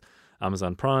os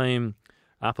Amazon Prime,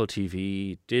 Apple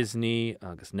TV, Disney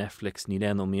agus Netflix ní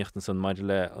len nóíocht san maidir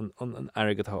le an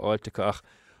airigad tá áilteach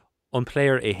an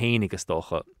player é hénig is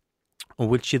docha an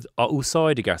bhfuil siad á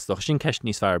úsáid gas doch sin ceist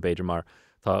níos fear beidir mar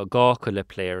tá gácha le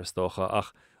players docha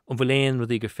ach an bhfuil éon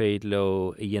rudí gur féad le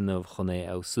i dhéanamh chun é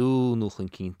ausú nó chun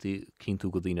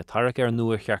cínú go dtíine tarach ar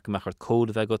nuair cheach mechar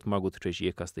cód bheith mar go tríéis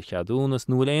íchas de cheadúnas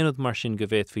nó éonad mar sin go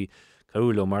bhéit fhí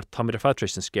carúla mar táidir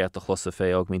fatris an scéat a chlusa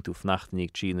fé ag mín tú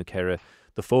fnachtníigh tríú ceire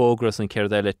de fógras an ceir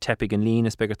eile tepig an lín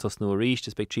is begur tos nó ríist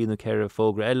is be tríú ceir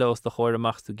fógra eile os de choir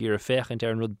amach tú gíar a féchant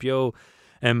ar an rud bio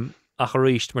ach a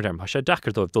ríist mar dem, sé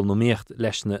dachardóibh dul nó míocht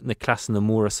leis na clasan na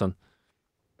móra san.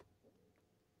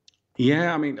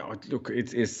 Yeah, I mean, look,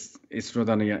 it's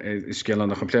Rodani is scale on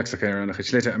the complex care and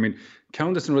I mean,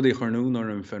 count an ruddy harnoon or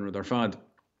in fen or fad.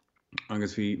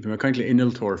 Agus vi kindly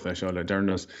inil tor fe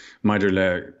dernos meidir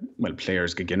le well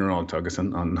players ge general agus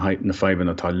an height na 5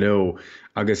 na tá low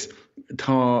agus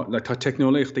tá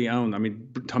technology own I mean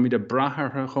tá mi de brahar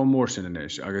go morsin in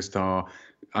is agus tá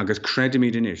agus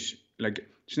credit in is like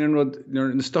sin rod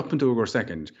in stop into or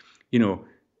second you know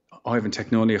I have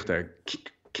technology there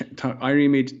Irie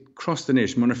made cross the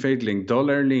niche, man féidling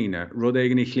dollar lína rud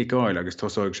éigen chlicáil agus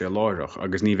tosáig sé láireach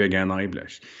agus ní bheith gan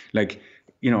aibleis. Like,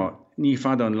 you know, ní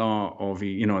fad an lá ó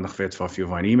bhí, you know, nach féit fá fiú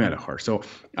bhain email chur. So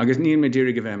agus níl me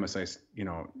díri go bheith as, you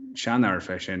know, seanar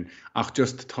fashion ach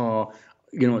just tá,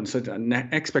 you know, so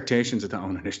expectations at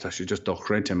an is tá just doch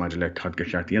rente maidir le cad go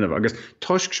cheart dhéanamh agus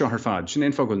tuisc seo ar fad, sin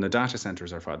éon fágil na data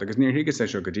centers ar fad, agus níor higus é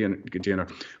seo go dtíanaar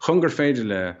chungur féidir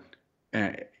le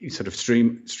sort of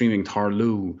streaming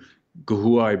tarlú go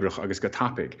huaibrach agus go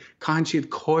tapig. Cain siad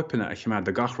coipena a chimad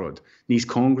de gachrod níos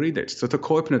congrídit. So tá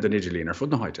coipena den Idilín ar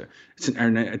fud na haite. It's an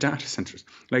arna data centers.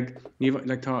 Like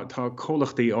tá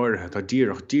cólachtaí áirithe, tá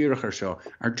díirech ar seo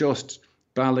are just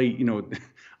bally, you know,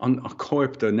 an a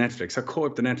coip de Netflix, a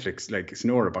coip de Netflix, like it's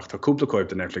Norabach, tá cúpla coip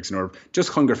de Netflix nor just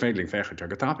hunger féidling fechart ar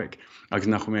go tapig. Agus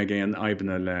nach mé géan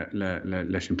aibena le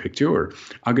leis an picture.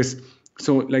 Agus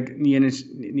so like ní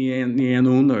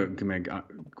anúna go méid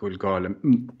goil gáil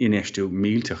inistú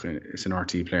mílteach is an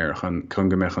RT player chun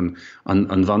go méid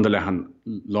an vandale an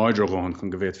láidir gáin chun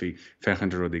go bhéit hí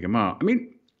fechan rudí go má. I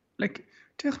mean, like,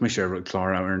 teach mé sé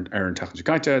chlár ar an technical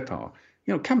gaite tá,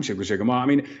 you know, ceam sé go sé go má. I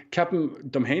mean, ceapan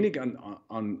dom hénig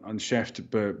an cheft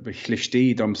be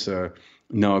chlichtí domsa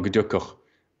ná go dúcach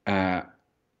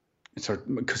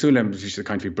cosúlem is a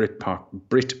kind of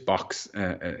Britbox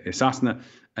is asna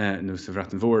nó sa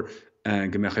bhreatan mhór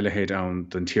go mbeadh le héad ann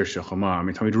den tíirse chomá. I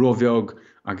mean, tá mid roimheog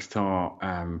agus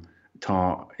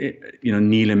tá you know,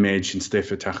 níle méid sin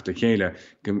stifa teachta chéile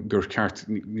gur ceart,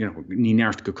 you know, ní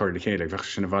neart go chuir le chéile, bheith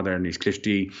sin bhd ar níos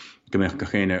clistí go mbeadh go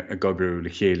chéine a gobrú le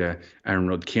chéile ar an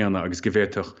rud céanna agus go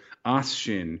bhhéadach as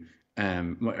sin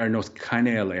ar nó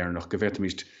cainéal ar nach go bhhéad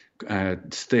míist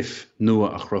stiff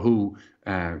nua a chrathú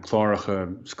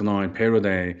chláracha scanáin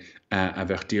pérodé a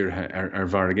bheith díirthe ar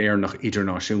bhar éar nach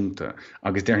idirnáisiúnta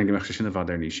agus deirhin go meachta sinna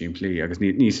bhd ar níos siimplí agus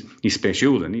níos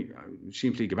spéisiúla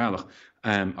siimplí go bhealach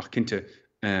ach cinnte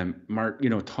mar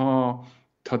you know tá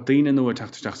daoine nua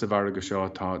teachtasteach sa bhar go seo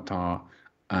tá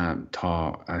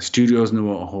studios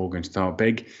nua a thógant tá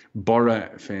beag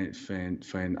bora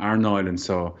féin Arnáilen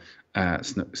so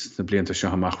sna blianta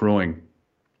seo amach roing.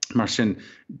 Mar sin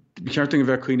cearting a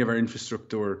bheith cuioine bhar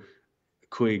infrastructúr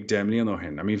chuig déimlíon ó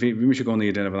hin. I mean, bhí me sé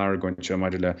gcónaí déanamh an airgain seo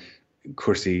maidir le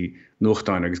cuasaí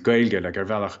nuachtáin agus gailge le ar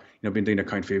bhealach, you know, bíon daoine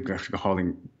caint fíomh go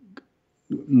háling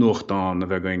nuachtáin a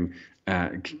bheith going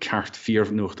ceart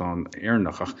fíor nuachtáin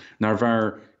airnach ach nar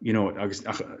bhar, you know, agus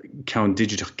ceann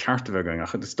digitach ceart a bheith going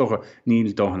ach is stocha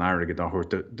níl dóhan airige dáthúir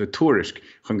de túrisc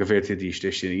chun go bhéad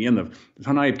díiste sin dhéanamh.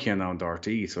 Tá aib ceann an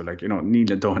d'RTí, so like, you know, níl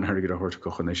le dóhan airige dáthúir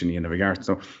go chun sin dhéanamh gart.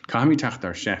 So caimí techt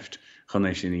ar seft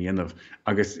chun sin dhéanamh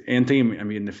agus ein tíim I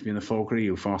mean na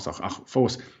fógraí ú fásach ach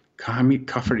fós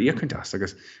caithfar íocantas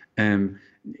agus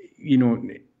you know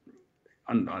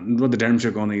an rud a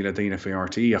dermse gcónaí le daoine fé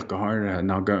RTí ach go háir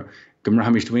ná go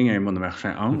mrahamist winge man meach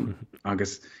sé an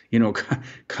agus you know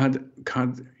cad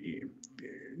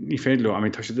ní féidirló I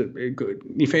mean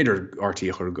ní féidir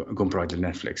RTí chur gomráid le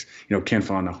Netflix, you know, cén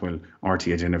fáin nach bhfuil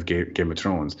RTí a déanamh Game of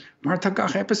Thrones mar tá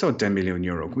gach episode €10 million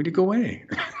would it go away?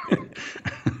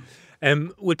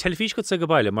 Bhfuil telefís go go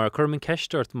baile mar chum an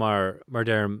ceistart mar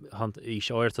derm ís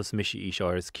áirtas mis ís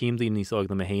áir cíimdaí níos ág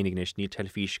na héanaignis ní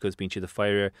telefís cos bín siad a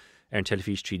feire ar an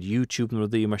telefís tríd YouTube nó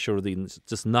dí mar siúí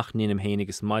just nach níanam héananig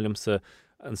is mailimsa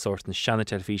an sort an seanna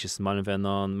telefís is mailim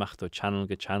bheitán mechtó channel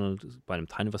go channel bailm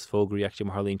tainmhas fógraíachta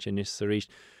mar Harlín sin is sa ríist.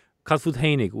 Cad fud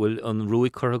hénig bhfuil an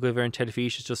ruúig chu go bhar an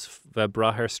telefís is just bheith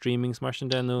brathir streamings mar sin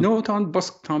denú? No, tá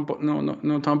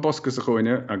boscas a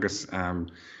chuine agus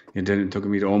you didn't took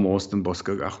me almost an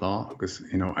bosca ach lá agus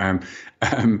you know an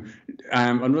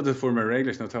rud for my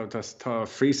regulars no tá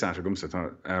free Saturday gumsa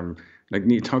tá Like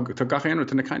ní tá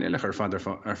gachéanú na caiine eile ar fáidir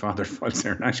fáil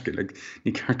ar neisce, le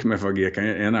ní cearcha me fág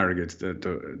an agad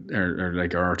le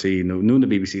RT nó na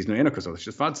BBCs nó inachas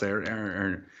just fad sé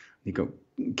ar ní go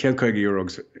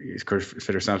 €100 is chur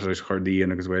féidir satellite chuirdíí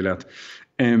agus bhile.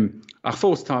 Ach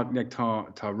fós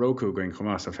tá Roku going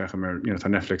chumás a fecha mar tá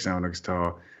Netflix an agus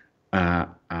tá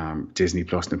Disney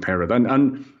Plus na Parrot.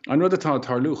 An rud atá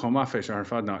tarlú chumá féis ar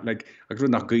fadna, like a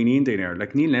rud nach gaiíon daine ar,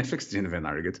 like níl Netflix dhéana bheith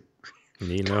agad.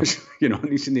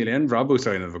 Ní sin níl an Bravo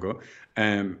sáin a go.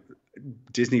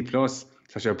 Disney Plus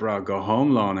tá sé bra go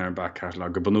hámláin ar back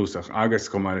catalog go banúsach agus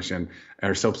go mar sin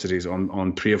ar subsidies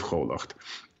an príomhchólacht.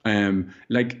 Chun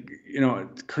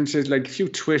sé like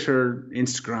fiú Twitter,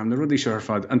 Instagram, na rudí seo ar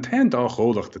fad an 10 dá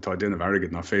chólacht atá déanamh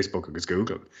agad na Facebook agus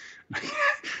Google.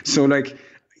 So like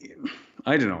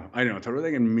I don't know, tá rud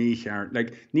ag an mícheart,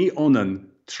 like ní onan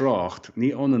trácht,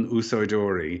 ní onan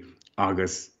úsáidóirí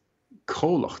agus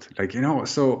cólacht, like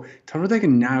so tá rud ag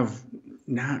an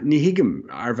ní hiigim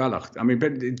ar bhealacht. I mean,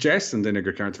 but Jess an duine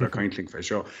gur ceart bheith caintling fé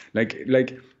seo, like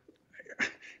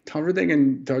tá rud ag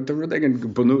an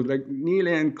bunú, like níl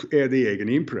éon éadaí ag an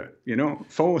impre,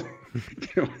 fó.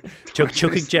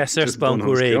 Tuigh Jess ar spán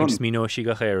go réigs mí nó si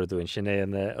go chéir dúin sin é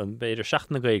an beidir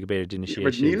 7 gaige beidir duine sí.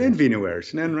 Níl éon bhíhir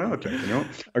sin an rá,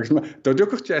 agus dá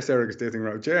dúchah Jess agus dating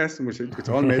rá Jess mu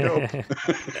gotá méid op.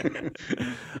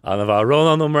 An bh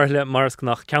Rónán nómar le mars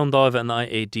nach ceandáibh an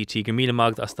IADT go míle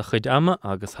magd as de chuid ama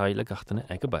agus haile gatainna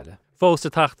ag go baile. Fós de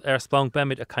tacht ar spáng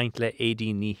bemid a caint le AD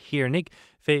ní hiirnig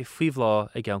fé fuomhlá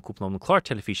ag an cúpla na chlár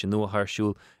telefíse nua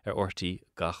thsúil ar ortaí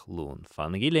gach lún.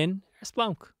 Fannig í linn ar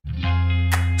Splunk.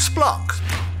 Splunk.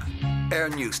 Air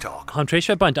News Talk. Han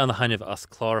trééis baint an hainmh as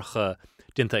chláircha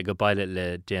dinta ag go baile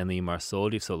le déanaí mar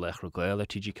sódíh so lech gail a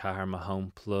TG Car ma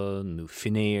hampla nó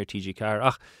finnéir TG Car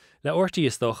ach le ortaí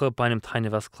is dócha bainm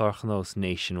tainmh as chláirchanós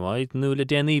nationwide nó le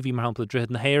déanaí bhí mar hampla dreid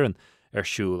na héireann ar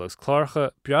siúil agus chláircha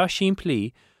bra sin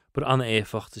plí bud anna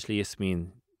éfacht is líos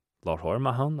mín láthir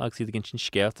mahan agus iad gin sin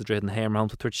scéalt a dreid na héir mar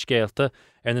hampla tuairt scéalta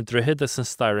ar na druid is san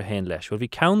stair a héin leis. Bhil bhí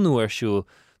ceann nó ar siúil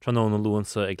tróna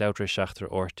luúnsa ag leabhar seachtar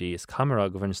ortaí is camera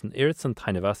go bhain san irid san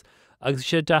tainmhas agus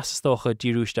sé deastócha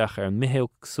díúisteach ar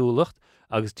mitheogsúlacht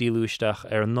agus dílúisteach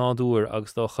ar nádúir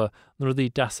agus dócha nó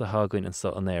rudí deasathagain an sa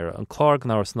an éire. An chlár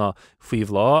gnáras ná faoimh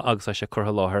lá agus a sé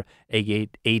curtha láthair ag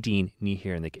édín ní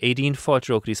hiirnig. Édín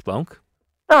fáidróí Splunk?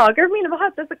 Gur míle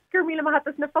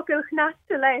mahat na focail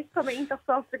chnáiste leis tá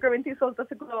ionachtásta gur tú solta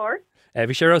a glór.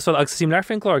 Bhí sé rásáil agus sim leir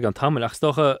fin chlár an tamil ach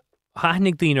dócha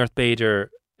haithnig daoineart beidir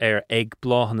ar ag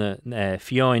bláhanna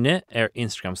fiáine ar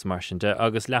Instagram sa mar sinnte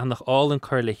agus leannach all an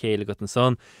chur le chéile go an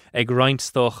son ag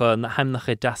reinstócha na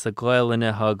heimnacha deasa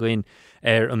gáiline hagain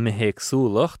ar an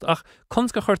mitheagsúlacht ach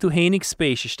cons go chuir tú hénig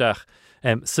spéisisteach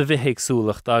sa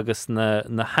bhitheagsúlacht agus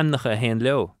na heimnacha a héin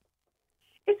leo.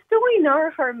 Is dói ná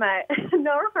churma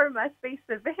spéis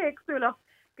sa bhitheagsúlacht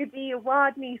go dtí a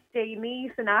bhád níos dé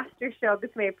níos an astar seo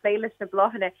agus mé pléiles na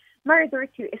blahanna mar dúir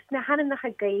tú is na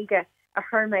heimnacha gaige a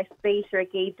churma spéisiir a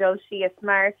gédul sios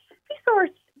mar bhí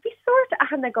sort a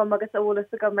hanna gom agus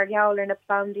ólas a go mar geall ar na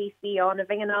plan DC an a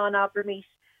bhíon an abramís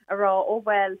a rá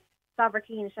óhfuil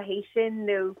sabracín se hééis sin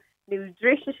nó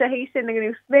drisise se hééis sin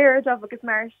nó sméad agus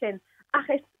mar sin ach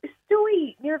is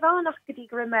dói níor bhánach go dtí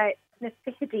grimme na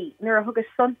fichadí nuair a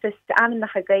thugus suntas de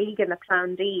annacha gaige na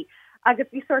plan D agus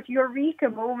bhí sort eureka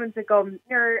moment a gom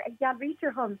nuair a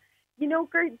geadrítar hon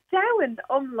gur dahan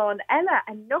omláin eile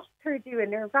a nochtar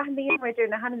dúin ar bhanaíonidir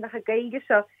na hananacha gaige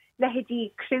seo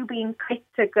lehédí clúbín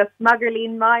cuite agus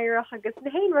Magarlín Maireach agus na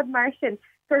héin rud mar sin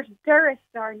tuairt duras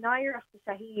ar naireachta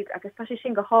sa híb agus tá sé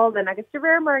sin go hálan agus de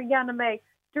réir mar dhéana méid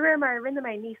de réir mar rinne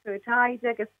méid níos mú taide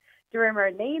agus de réir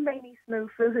mar néim méid níos mú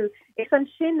fuú is an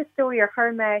sin na stóí ar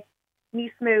chuirme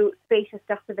níos mú spéisios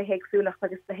deachta bheithéagsúlaach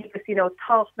agus behégus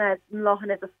táchna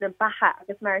láhanna agus na batha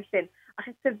agus mar sin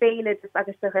agus sa bhéile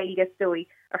agus sa réige stóí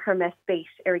ar chuirme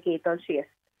spéis ar a géad don sios.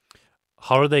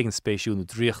 Third ag an spéisiún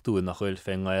dríochtú nach chuil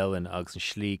fé gáileann agus an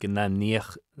slí an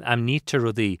am níte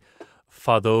rudaí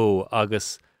fadó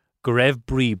agus go raibh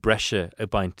brí breise a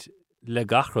baint le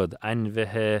gachrod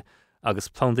ainmhithe agus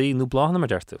plandaí nó bláhanna mar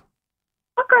deirtu.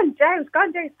 Gan deus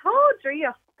tá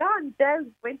dríocht gan deus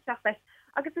winteach leis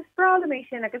agus is sprála mé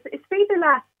sin agus is féidir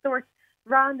le sort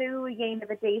ranú a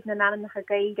dhéanamh a déh na ananacha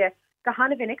gaige go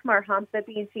hanna vinnic mar hamsa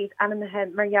bíon siad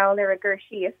ananathe margheall ar a gur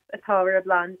sios atá ar a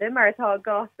blanda mar atá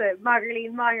gása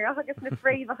Magarlín Maireach agus na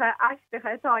fréomhacha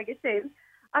aistecha atá agus sin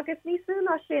agus níosú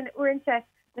ná sin uintse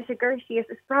na sé gur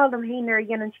sios is sprálam héanaar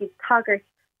dhéanann siad tagart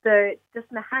de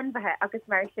just na hanbathe agus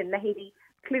mar sin lehéadí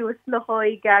clúas na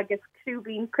hóig agus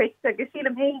clúbín cuite agus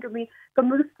sílam am héin go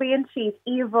músbíon siad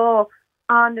íomhá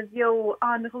an a bheo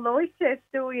an choláite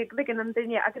dói ag ligan an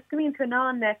duine agus gomín tú ná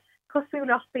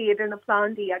cosúlach beidir na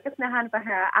plandí agus na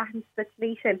hanbathe an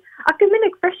speculation. A go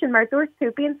minic freisin mar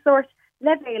dúirtú bíon sort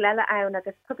levéil eile ann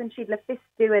agus tugann siad le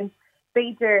fistúin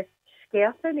beidir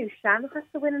scéalta nó seanachas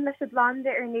sa bhfuin leis blande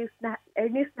ar nús na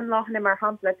láhanna mar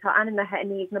hapla tá ananathe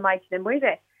iníag na maid na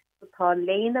muide. Tá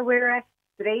léna bhuire,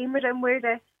 dréimar an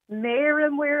muide, méir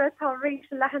an muire tá rééis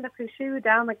lehan na cruisiú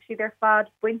da ag siad ar fad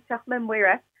buinteach le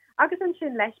muire, agus an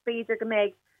sin leis beidir go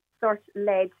méid sort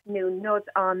led nó nod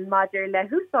an maidir le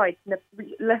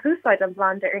húsáid an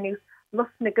blande ar nús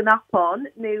lus na gannapáin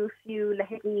nó fiú le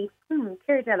hií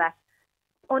céirdeile.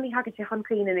 Oni hagad sé an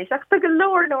clean is ach go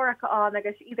leir nóracha an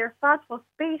agus idir fadfo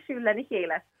spéisiú lena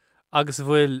chéile. Agus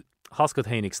bhfuil hascad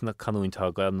hénig na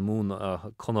canúintá go an mún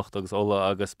connacht agus óla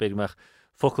agus beagach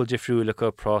focail difriúla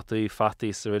go prátaí fatí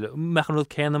mechan rud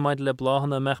céna maid le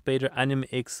bláhanna mech beidir anim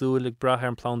agsú le brathair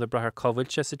an plán de brathair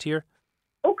cohfuilte sa tír?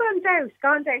 Ó gan daus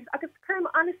agus chum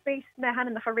an spéis na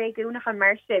hanna nach réúnach an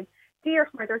mar sin.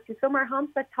 Díoch mar dúirtú sumar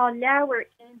hamsa tá leabhar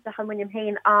inta hamunim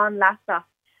héin an lasa.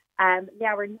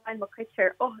 Leabhar nain mo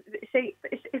cuitir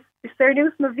is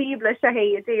nús ma bhíbla se hé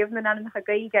a déobh na anach a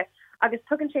gaige agus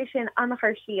tugann sé sin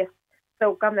annachar sias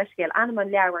so gam le scéil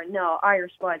anman leabhar ná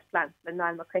Irish wild plants le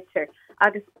nain mo cuitir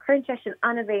agus chuinte sin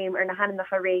anabhéim ar na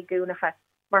hanach a réúnacha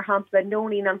mar hapla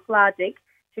nóí an fládig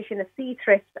si sin a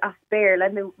seatrift as béir le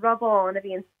nó rabán a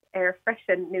bhíon ar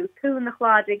freisin nó tún na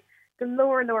chládig go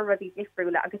leir rudí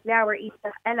difriúla agus leabhar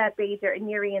ista eile beidir in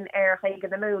níiríonn ar chaige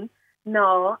na mún.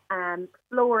 No,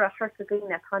 flóra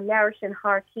thurcaghine tá leabhar sin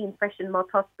th cín freisin má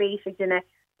tá spéisiigh duine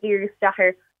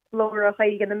díústachar flóra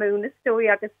chaige na mún is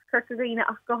stoi agus curcaghine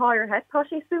ach go háirthe tá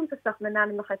sé súntaach na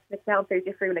nanimachas le ceantar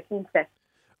difriúla cínte.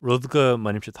 Rud go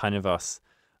manim se taine bhas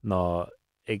ná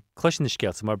ag cluisin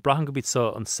scéalt mar brahan go bit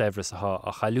so an sefras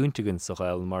a chaúntagann sa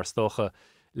gail mar stocha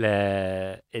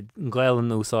le gail an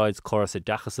úsáid choras a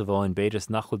dachas a bháin beidir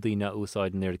nach daine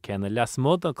úsáid ar cena les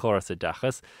mód an choras a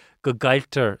dachas go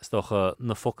gailtar stocha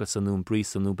na focus anún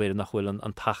brís anú beidir nach bhfuil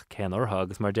an tach cen ortha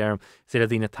agus mar derm sé a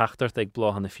dtíine tachtart ag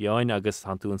bláhan na fiáin agus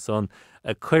hanú an son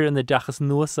a chuir na dachas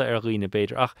nuasa ar riine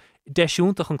beidir ach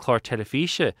deisiúntaach an chlár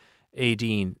telefíe é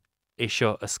dín é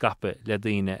seo a scape le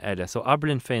daine eile so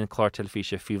aberlinn féin chlár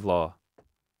telefíe fi bhlá.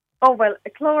 Oh well a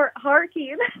chlár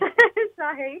harcín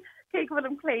hé ke bhfuil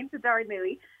am cléim sa dar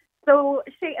nui. So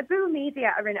sé a bú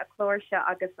media a rinne a chlóirse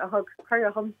agus a thug chuir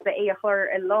a humsa é a chur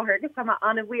i láthir agus tá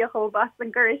anna bhuiachó bas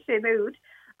an gur sin úd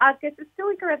agus is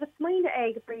stoi go raibh a smaoine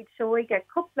ag a bríd seoige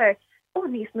coupler ó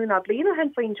níos múna bliana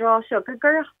hen faoin drá seo go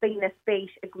gurach féine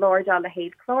spéis a glórdal a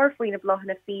héad chlár faoine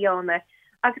blochanna fiána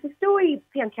agus is stoi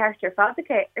pe an ceirtear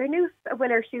fadacha ar nús a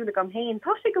bhfuil ar siúla am héin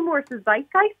tá sé go mór sa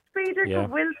zeitgeist féidir go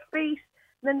bhfuil spéis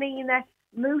na líine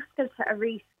múscailta a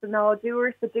rís ná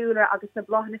dúir sa dúra agus na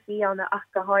blochanna fiána ach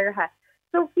go háirthe.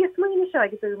 So fi smuoine seo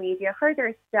agus bú media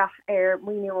chuidir isteach ar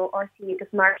muo ortaí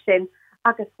agus mar sin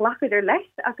agus flachaidir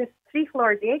leis agus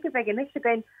tríchlór déag a bheith an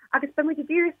isisegin agus ba muidir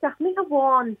dúirteach mé a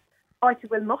bháin áit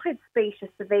bhfuil mochid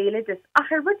spéisius sa bhéile just a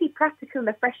chu rudí practical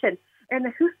le freisin ar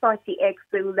na húsáidtí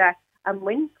agsúla an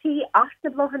wintí as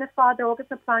na blochanna fáda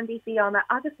agus na plandí fiána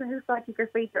agus na húsáidtí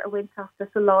gur féidir a wintachta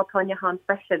sa látáine han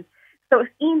freisin. So is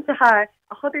intathe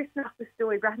a chuidir snach the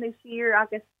stoi brethnú sir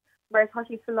agus mar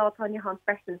thoí sa látáine han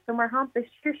freisin. So mar han is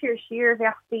sir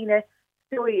bhechttíine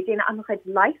stoi déine anchaid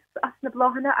leis as na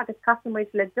blochanna agus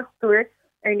casamid le duchtúir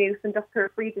ar nús an duchtúir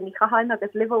frídin í chahan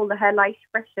agus livó le he leis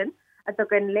freisin a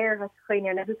dogan léir has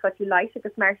chuoine na húsáidtí leis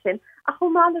agus mar sin a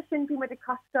chomála sin bhí mar de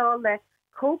castáil le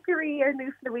cócarí ar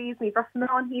nús Louise ní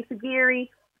brasán hí sa géirí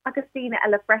agus tíine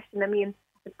eile freisin a míon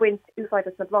buint úsáid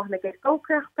na blochanna go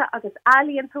ócreachta agus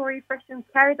alíontóirí freisin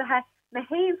ceirdathe na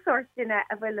héon sort duine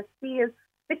a bhfuil le síl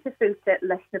bitafúte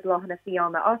leis na blochanna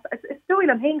fiána. Is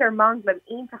dóil am héngar manglam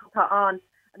iontachtá an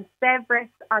sebris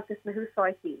agus na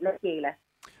húsáidtí le chéile.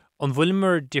 An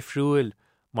bhfuilmar difriúil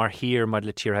mar hir mar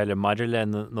le tíorthaile maidir le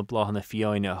na blochanna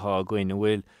fiáine ath goin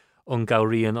bhfuil an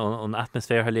gairíon an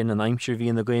atmosfér linn an aimsir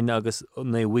bhíon na goin agus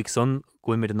na bhuiig son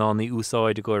goimid an náí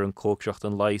úsáid a gur an cócreacht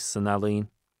an leis san alín.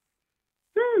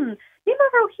 Ní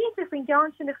mar bhá chéanta faoin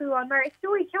dean sin na chuáin mar is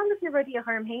stoi ceannas na rudí a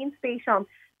thum héin spéisián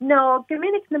ná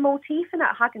gomininic na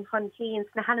mótífanna a hagan chun céins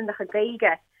na hanannach a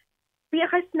gaige. Bhí a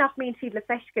chuist nach míon siad le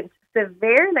feiscint sa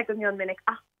bhéir le go mion minic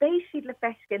ach bééis siad le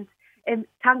feiscint in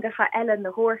tangacha eile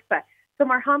na hórfa. So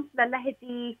mar hamsa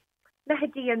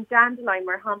lehadí an dandelion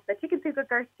mar hamsa tugann tú go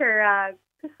gurtar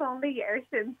Pisánlí ar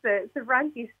sin sa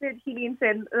ranky stud hílín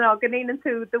sin gannéan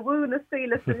tú de bhún a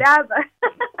suile sa leaba.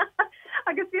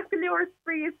 Agus bhíoh go leor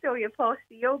spríos stoi a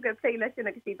páistí yoga pléile sin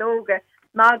agus í dóga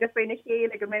mágus féinna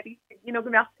chéile go méid go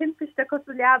meach timpiste cos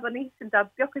sa leaba níos sin da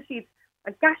beocha siad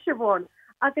a gasisiháin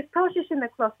agus tá sin na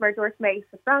clos mar dúirt méid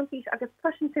sa Frankis agus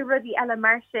tusin tú rudí eile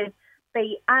mar sin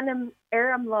bei anam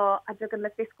am lá a dugan le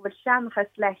fisco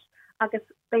seanchas leis agus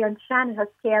bei an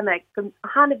seanchas céanna go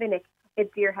hanna vinnig I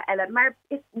ddíortha eile mar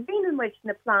is bhíanmuid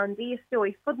na plán dí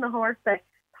stoi fud na hórsa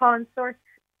tá an sort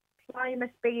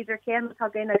climate spéidir céan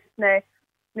tá gine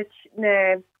na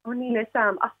oníle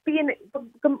sam ach bíon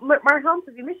mar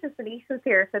hananta bhí mis san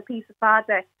ísir sa pí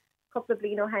fada couple of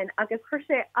blino hen agus chu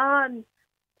sé an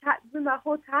ma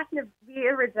ho tana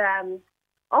virid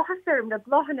áhasarm na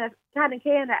blochanna tan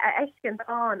céna a ecin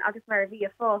an agus mar bhí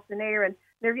fás in éan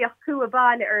na bhíoh cu a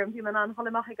bailile arm bhí man an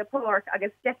hollamach go pork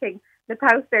agus decking na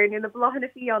pauster nu na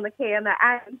blochanna fi an na céna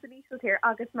an san ísir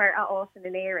agus mar a ásan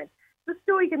in éan. So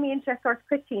stoi go míon se sort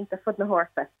cuitín a fud na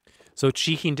hórsa. So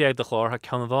tríchin déag de chlár ha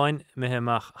ceanmháin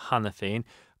meheach hanna féin.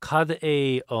 Cad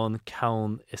é an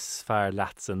ceann is fearr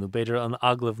leatsa nó beidir an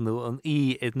aglah nó an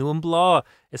nó an blá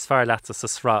is fearr leatsa sa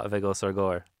srá a bheith os ar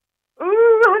gáir.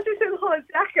 Ooh, sin hol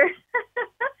decker.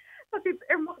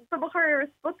 Chur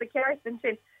spot a cean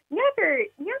sin. Neither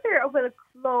a bhfuil a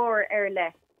chlór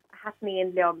le hatní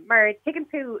in leom, mar taken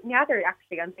tú neither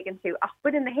actually an taken tú ach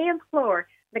bud in the hand chlór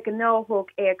like a nóhog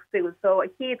éagsú, so a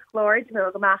chéad chlór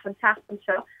go meach an tastan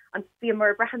seo an bí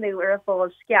mar brehanú ar a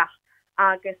fáil sceach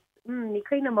agus ní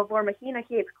clína a bhór hína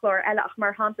chéad chlór eile ach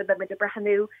mar hananta be muid a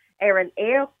brehanú ar an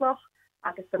éirfloch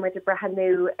agus be muid a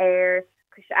brehanú ar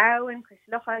chus áin chus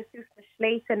locha sús na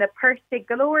sléite na pertig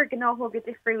galóir gnáthóg a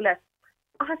difriúle.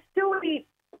 A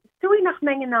stoi nach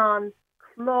mengen an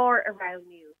chlór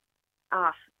aroundniu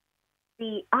ach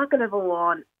the agal of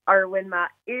bháin ar when ma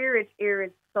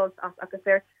irid sos as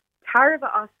agus tarva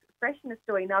as freshness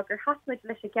stoi nagur hasmid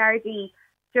leis a Gardaí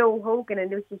Joe Hogan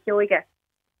and Lucy Hioige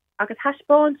agus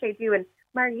hasbon sé doin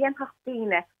mar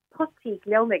yenhachtine potty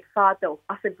glomig fado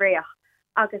as a breach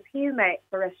agus hiime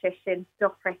for a sin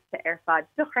dochrete fad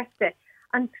dochrete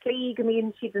an slí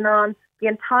gomín si den an the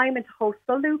an time and ho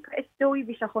solúp is stoi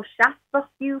vi se ho shasbach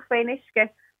fiú féiniske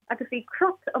agus vi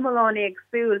crut omlánig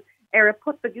súl a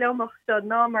put the glomach stod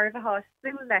ná mar bheit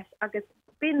sú leis agus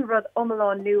bin rud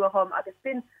omlán nu a hom agus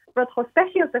bin rud ho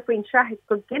special a faoin trahis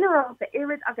go general the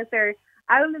irid agus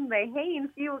Aulen mei hain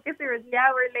fiú agus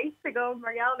jouwer leiste go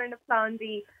marjouler na plan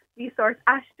die sort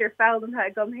ashter fáden ha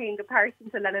gom hain comparison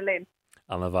to lenne lin.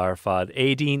 An a bhar fad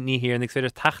édín ní hir nig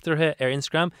féidir taachtarthe ar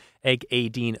Instagram ag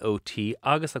édín OT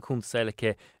agus a chun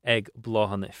seilecha ag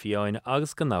bláhan fiáin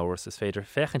agus go náhars is féidir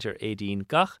fechantir édín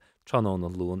gach trónón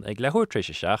an lún ag lehuair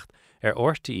tríise seacht ar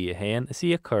ortaí a héan is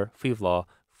í a chur faoi bhlá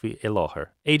faoi I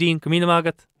láthair. Édín go mína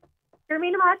agat? Gur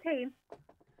mína agat hain.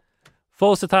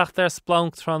 Fós a tacht ar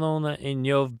splank trónóna in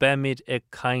neomh bemid ag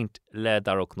caint le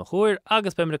darach na chuir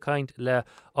agus bemid a caint le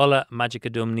alla magic a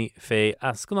dumní fé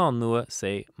as gná nua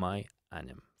sé mai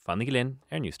anim. Fannig Lynn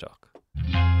ar Newstalk.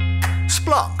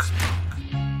 Splunk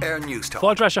Newstalk.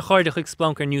 Fáil reis a cháirde chuig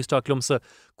Splunk ar Newstalk lumsa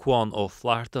cuán ó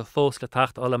Phláirte fós le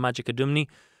tacht alla magic a dumní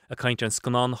a caint an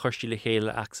scanán chuirtí le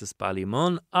chéile Access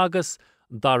Ballymun agus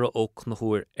dara ó na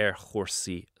chuir ar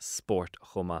chórsaí sport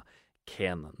chuma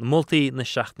céan. Na multaí na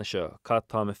seach na seo, cad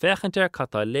tá me fechantir,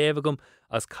 cad tá lévagum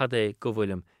as cad é go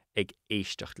bhfuilm ag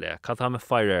éisteach le. Cad tá me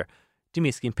feirir Dí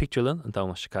mís cinn picturelin an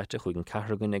dámas secaite chuig an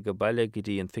cahragan ag go baile go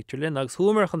dtí an picturelin agus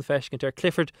thumarach an feiscint ar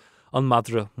Clifford an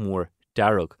madra mór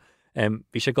darug.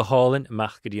 Bhí sé go hálinn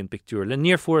meach go dtí an picturelin.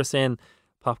 Níor fuair sin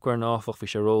popcorn áfach bhí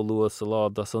sé ró luas sa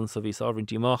lá da sun sa bhís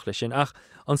ábhaintí amach lei sin ach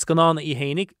an scanána í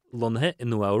hénig lonathe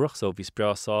in nuamhrach so bhís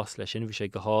breá sás lei sin bhí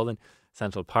sé go hálinn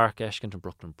Central Park ecint an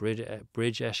Brooklyn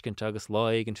Bridge ecint agus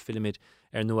láigint filmid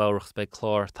ar nuamhrachs be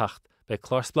chlár tacht be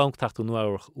chlár splank tachtú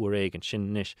nuamhrach uair éigin sin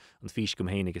níis an fís gom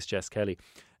hénig is Jess Kelly.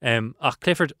 Ach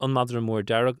Clifford an madra mór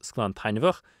darug scanán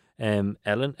tainmhach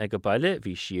Ellen ag go baile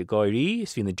bhí si a gáirí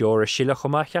is hí na deora sile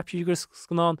chumá cheapú gur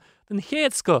scanán den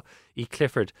chéad sco í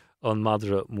Clifford an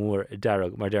madra mór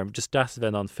darug mar derm just das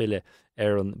bheith an fille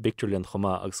ar an Victorlian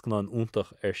chumá agus scanán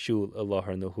úntach ar siúl a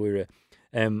láthair na huire.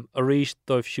 A ríist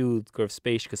dóibh siúd gurh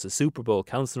spéiscas a Super Bowl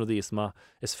council dí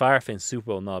is fearr féin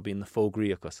Super Bowl ná bíon na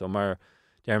fógríochas so mar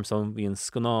derm son bhíon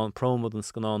scanán promod an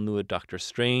scanán nua Doctor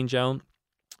Strange ann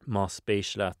má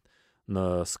spéis leat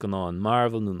na scanán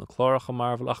Marvel nó na chláracha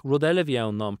Marvel ach rud eile bhí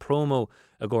ann ná an promo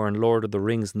a ggur an Lord of the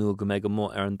Rings nua go mé go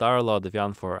mó ar an darlád a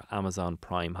bhean for Amazon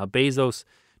Prime. Ha Bezos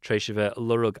tréis se bheith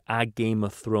lurug a Game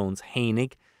of Thrones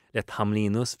hénig le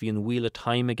tamlínus bhí an wheel of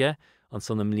time aige an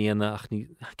son am líana ach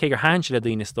cé gur háin se le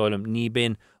daoine stáilm ní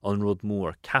bin an rud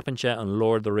mór. Capanse an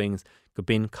Lord of the Rings go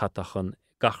bin catachan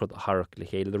gachrod a harach le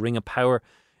chéile. The Ring of Power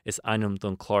is einam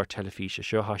don chlár telefíse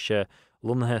seo ha se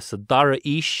lunathe sa dara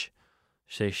ís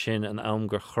sé sin an am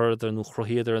gur chuidir nó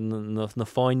chrohéidir na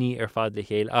fáinní fad le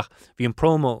chéile ach bhí an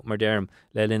promo mar derm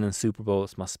le linn an Super Bowl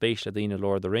má spéis a dtíine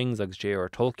Lord of the Rings agus J.R.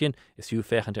 Tolkien is fiú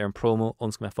fechant an promo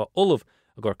ons me fá olaf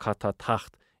a gur chatta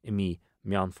tacht I mí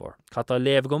meanfor. Chatta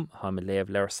lévgum ha me lév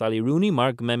leir Sally Rooney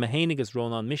mar me hénig is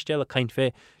Ronan Mistel a kaint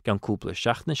fé gan cúpla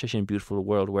seachna sé sin Beautiful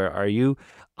World Where Are You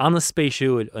an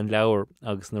spéisiúil an leabhar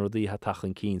agus na rodí ha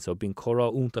tachan cín so bín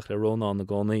chorá úntaach le Ronan na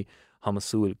gcónaí ha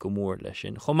masúil go mór lei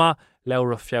sin. Chomá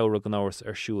leabhar a fiabhar gan áras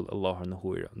siúil a láthar na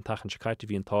huaire. An tachan se caiite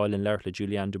bhí an táilin leir le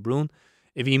Julianne de Brún.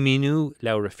 I bhí míú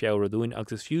leabhar a fiabhar a dúin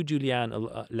agus is fiú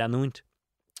Julianne leanúint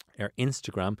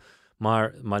Instagram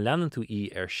mar leanan tú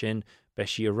sin be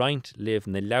si a roint liv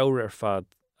na leabhar fad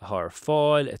haar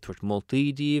fáil tuairt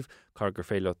moltídíomh car gur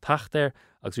féile taachtar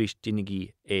agus rís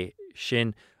duinigí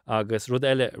sin agus rud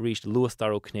eile rís Luas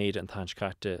Darrow Cnéide an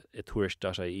tanscate tuairt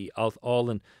data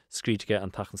álan scríteige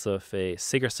an tachansa fé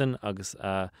Sigerson agus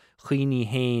chuoine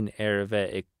héin a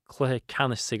bheith ag cluthe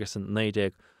Canis Sigerson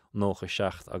 90 nócha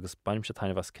seacht agus baim se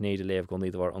tainine bhas Cnéide léamh go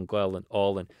níomhhar an gháil an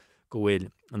álan go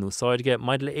bhfuil an úsáidige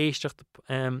maid le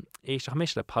éisteach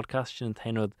mis le podcast sin an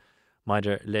tainod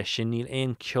maidir le sin níl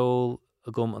éon ceol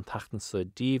a gom an tachtan sa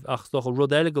díomh ach doch a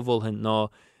rud eile go bhfuilhin ná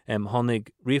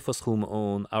tháinig riomfos chuama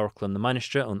ón Áirclann na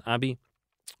Ministre an Abbey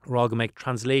rá go méid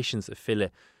translations a fille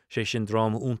sé sin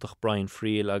drama úntach Brian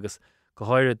Friel agus go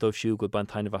háire dóibh siú go ban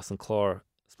tainine bhas an chlár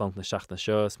spant na seachna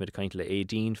seo mid caint le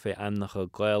édín fé annacha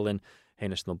gailin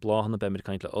héanais nó bláhanna be mid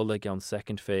caint le ola gan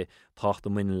second fé tácht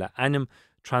am muine le anim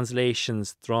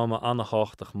translations drama anna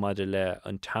háchtach maidir le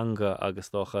an tanga agus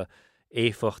dócha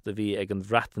éfacht a bhí ag an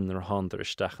bhreatan ar hand ar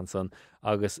isteach an son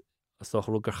agus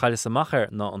gur chailis amachar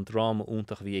ná an drama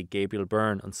úntach bhí ag Gabriel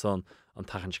Byrne an son an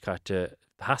tachan caite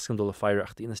hascan dul a feir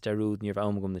ach dtíana steúd níor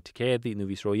bham na ticéadaí nó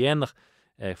bhís roihéannach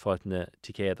fáilt na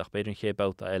ticéad ach beidir an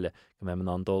chébáta eile go mé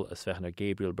an dul is fechan ar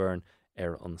Gabriel Byrne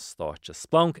ar an státe.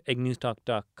 Splank ag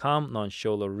newstalk.com ná an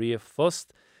seola riamh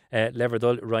fust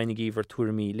leverdul reinigí ver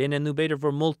tuairmí linne nó beidir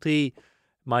bhar multi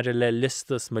maidir le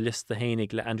listas má lista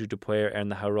hénig le Andrew Dupuir ar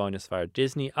na Haráin is fear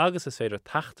Disney agus is féidir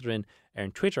taachtarin ar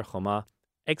an Twitter chomá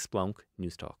Explonk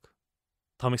Newstalk.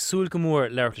 Tá ag súil go mór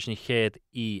leirtas na chéad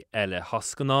eile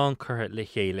hascanán chutha le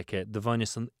chéalacha do bhaine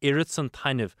san irid san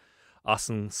tainmh as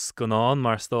an scanán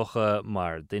mar stocha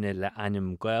mar duine le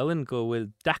anim gailen go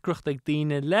bhfuil decrocht ag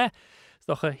daine le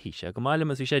stocha híise go maiile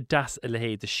mas bhí sé das a le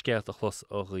héad de scéalt a chlos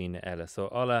ó riine eile so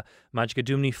alla maid go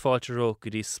dúmní fáilteró go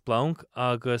dtí Splonk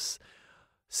agus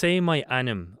sé mai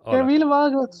anim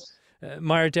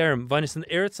mar derm bhaine san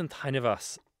irid san tainmh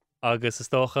agus is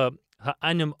stocha ha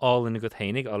anim álan go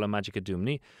tainig ála magic a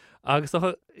dúmní agus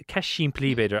docha ceisín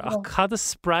plíbéidir ach cad a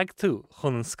sppraag tú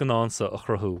chun an scanánsa a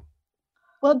chruthú.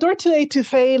 Well dúir tú é tú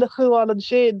féil a chuáil an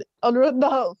sin an rud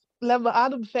ná le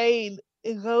adam féil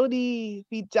I gcóí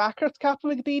bhí dachart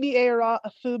cappa daoine érá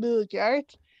a fuú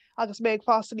geart agus méid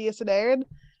fásta níos an éan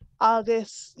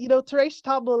agus taréis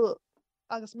tabal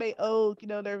agus mé óg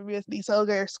nar bhíos níos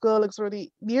óga ar scóil agus ruí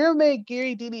níor méid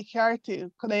géirí daoine cheartú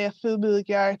chun é a fuú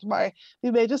geart mar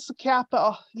bhí mé just ceappa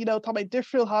tá mé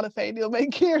difriúil hána féin níl mé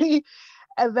géirí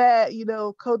a bheith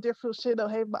có difriúil sin ó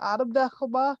héh adam de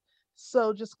chumá so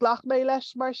just ghlach mé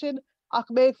leis mar sin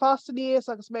ach méid fásta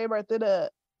níos agus mé mar duine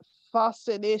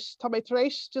fásta inis tá mé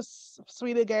taréis just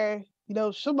suoine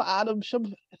gur siom adam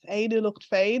siom éanú lucht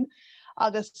féin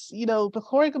agus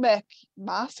bechóir go meic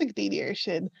másig daoine ar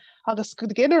sin agus go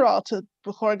generalráta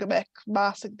bechóir go meic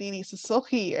másig daoine sa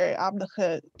sochaí ar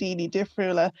amnacha daoine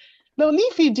difriúla. No ní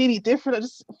fiú daoine difriúla,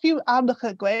 just fiú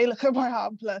amnacha gcuéalacha mar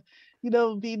hampla.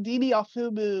 Bhí daoine á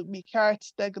fuú mí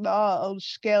ceart de gná ó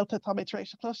scéalta tá mé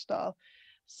taréis clostáil.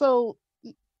 So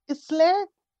is léir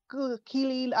go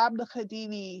cílín amnacha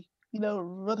daoine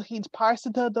rud a chin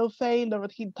pásanta dó féin nó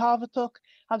rud chin táhaach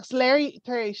agus léir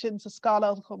taréis sin sa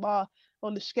scáil chumá ó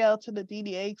le scéalta na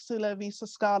daoine éagsúla bhí sa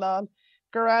scáil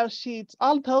go raibh siad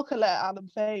antócha le anam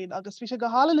féin agus bhí sé go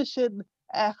hála le sin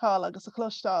eáil agus a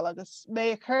chlostáil agus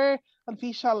mé a chur an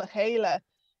bhí se le chéile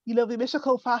bhí mis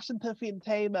có fashionanta hí an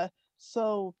téime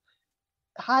so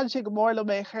háil sé go mór le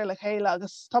mé chur le chéile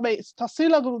agus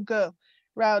tásúla go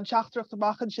ra an teachtarach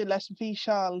amachchan sin leis an bhí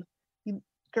seáil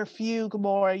gur fiú go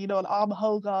mór an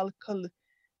amthógáil chun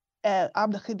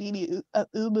amnacha daoine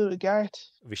úmú a gceart.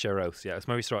 Bhí sé rás, is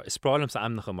mar is spráilm sa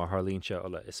amnacha mar Harlínse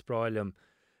ola is spráilm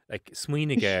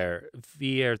smuoine géir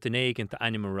bhí ar dunéigen tá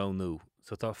anim arónú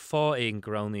so tá fá é an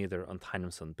gráníidir an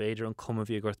tainm san beidir an cuma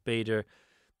bhí gurt beidir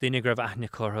duine raibh aithne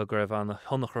chutha go raibh anna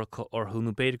thonachar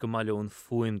orthúnú beidir go maileún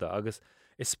fuimda agus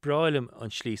is spráilm an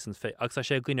slís an fé agus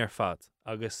sé gcuine ar fad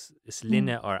agus is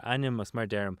linne ar anim as mar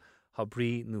derm ha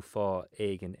brí nó fá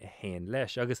éigen a héin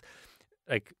leis agus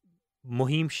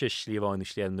Mohíimse slíomháinú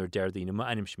sléan nuair deirdaíine má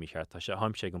anim smícheart tá sé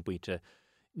haimse an buinte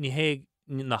ní hé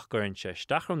nach gointse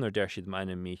stachram nuair deir siad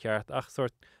maine mícheart ach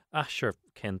sort asir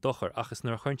cén dochar achas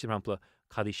nuair chuinte hampla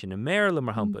cadí sin na méle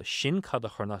mar hapla sin cad a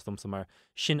chunastom sa mar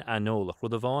sin anólach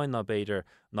rud a bháin ná beidir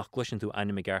nach gluisisin tú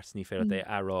anime gartní fé é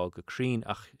ará gorín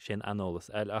ach sin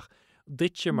anolalas eile ach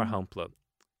duitse mar hapla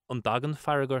an dagan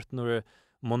fargart nuair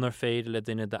munar féidir le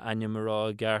duine de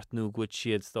animrá gart nó go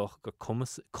siad doch go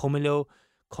cumileo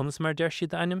conas mar deir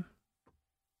siad anim?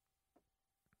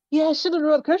 Yeah, sin an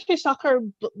rud chuir sachar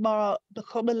mar de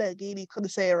cumile géine chun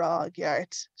sé rá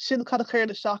geart. Sin cad a chuir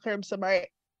de sacharm sa mar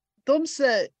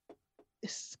domsa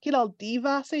is cinál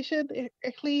díomh sé sin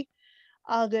lí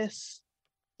agus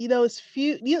is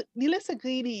fiú ní lis a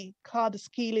gghine cad is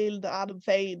cíléil de adam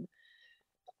féin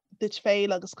dit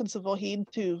féil agus chun sa bhhín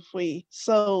tú faoi.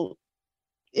 So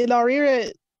in á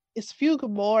ire is fiú go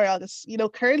mór agus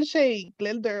chuirl sé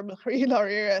glindir a chuí á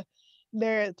ire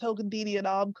le togan daine an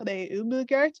am chun é umú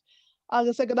gart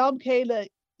agus ag an am chéile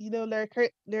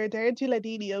le déir tú le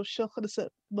daine ó seochan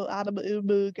mo adam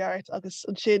umú gart agus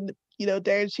an sin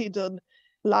déir si don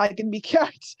legan mí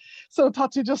ceart so tá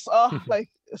tú just like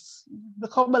na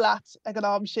cumlaat ag an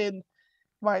am sin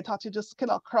mar tá tú just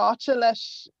cinnáráte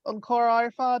leis an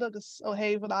choráir fad agus ó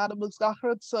héh an adam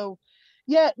gachrod so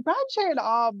yeah brand sé an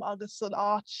am agus an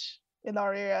áit in á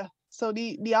ire so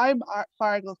ní aim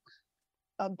fargach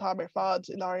an tamar fad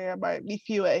in á ire mar ní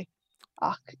fiú é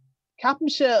ach ceapan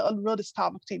se an rud is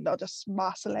tábhachtí ná just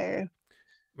más a léir.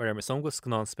 Mar me son go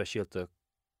gná speisialta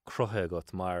cruthe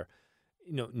got mar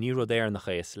ní rud éir nach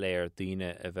é léir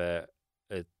daine a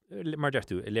bheith mar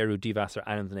deirú i léirú díhhear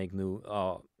anag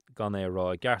nó gan é rá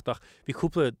geartach bhí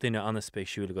cúpla duine anna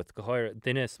spéisiúla go háir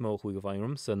duine smó chuig go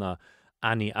bhainrum san na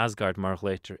Annie Asgard mar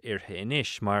léitir irthe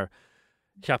inis mar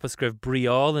ceappas greibh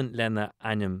briálan lena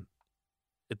anim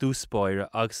a dúspáire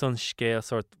agus san scéal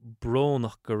sort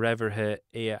brónach go raibharthe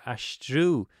é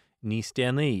astrú níos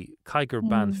déanaí caigur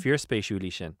ban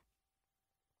fearspéisiúlí sin.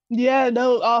 Yeah,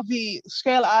 no, bhí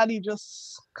scéal Annie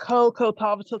just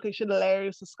tábhaach sin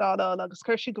léir sa scáán agus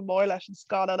chuir sin go mór leis an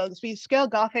scáán agus bhí scéal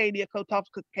gachéine a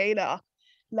tábhacha céine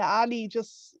le Annie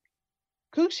just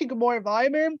cúg si go mór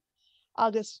bhaimir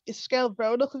agus is scéal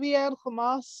brónach a bhí an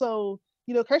chumá so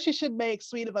chuir si sin méid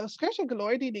swinmh agus chuir sin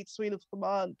golóirdí ag swinmh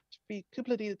chumá bhí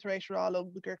cúpladí taréis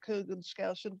rálam gur cúg an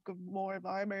scéal sin go mór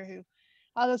bhaimirú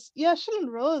agus sin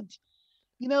an rud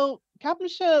ceapan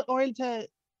se áilte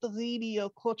rií ó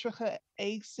cotracha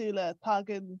éagsúla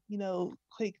tagan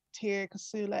chuig tír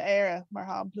cosúla éire mar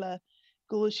hapla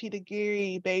go siad a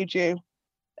géirí Beiidir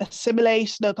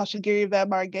assimilation tá sin géirí bheith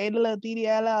mar ggéile le daine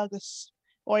eile agus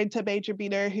áinnta Beiidir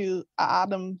bíarthú a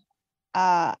adam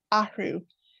ahrú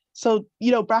so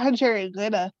brahan sé an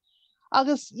gcuine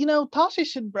agus tá sé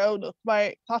sin brnach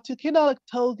mar tá tú cinál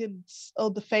tógan ó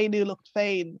de féinú lucht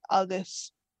féin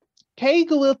agus Cé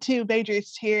go bhfuil tú Beiidir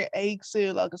is tír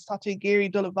éagsú agus tá tú géirí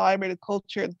dul a bhaimir na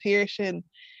cultúr an tíir sin.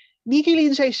 Ní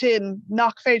líonn sé sin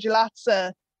nach féidir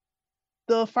lása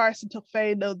do farsan tu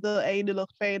féin nó do éú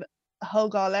lucht féin a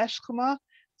thugá leis chumá.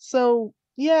 So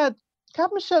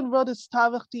ceapan sin rud is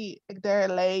tábhachtaí ag deir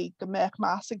le go méid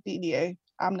másach daine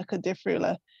amnacha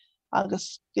difriúla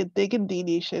agus go dtigan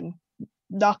daine sin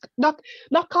nach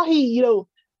caithí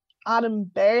anam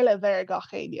béle bhéir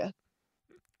gachéine.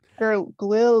 Gur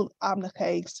ghfuil amnacha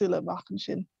agsúla machchan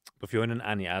sin. Ba fiúin an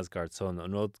Annie Asgard son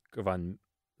an rud smó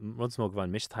go bhain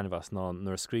mistanhas ná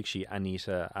nuair scríigh si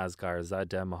Anita Asgard za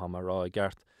de ha mar rá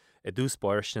gart i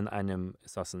dúspáir sin anim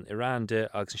is an Iran de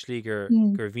agus an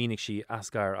slígur gur bhínig si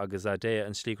Asgard agus a dé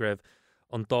an slí raibh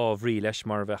an dáhrí leis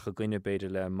mar bheith a gcuine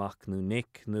beidir le mac nó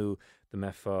nic nó de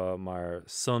mefa mar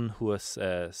sun thuas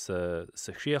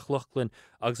sa chríoch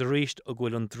agus a ríist a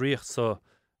ghfuil an dríocht so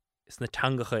is na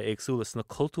tangacha agsúla na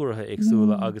cultúrathe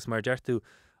agsúla agus mar deirtú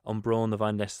an brn a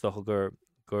bhain leistoch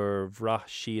gur bhrath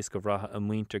síos go bhrathe a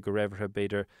muinte go raibharthe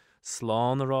beidir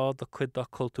sláán ará do chuid do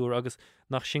cultúr agus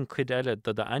nach sin chuid eile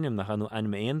do de anim nach anú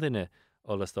anim aon duine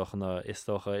ólasdochanna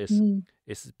istócha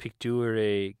is picúir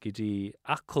é gotí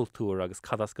acultúr agus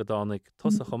cadas go dánig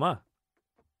tosa chumá.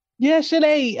 Yeah, sin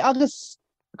é agus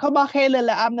Comach chéile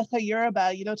le amnacha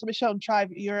Europa, tá mis an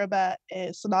tribe Europa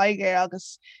san aige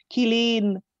agus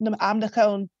cílín na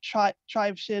amnacha an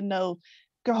tribe sin nó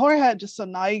gur thortha just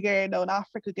san aige nó an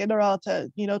Africa generalta,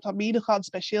 tá míadachán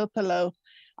speisialta lo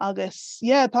agus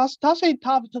tá sé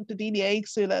tábhaach de daine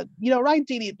éagsúla, right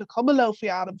daine de cumló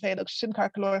fao adam féin agus sin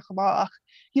carcolóir chumá ach,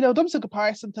 dumsa go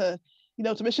pásanta,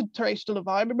 tá mis tar éis do le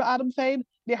bhaimir adam féin,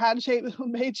 ní han sé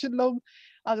méid sin lom.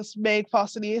 Agus méid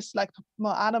fásaníos le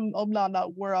má anam omlá na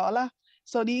bhuarála.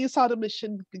 So níos adam is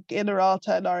sin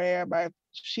generalta in our air mar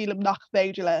sílam nach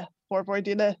féidir le for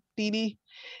dinner dini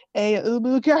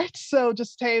umugart so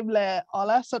just time le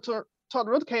alla so to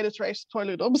rud céad éis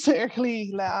toilú domsa ar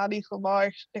chlí le aní go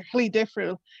mar ar chlí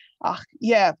difriúil ach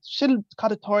sin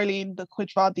cad a toirlín de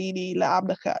chuidrá daoine le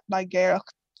amnacha na ggéireach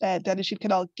denna siad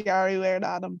cinál gearú ar an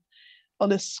anam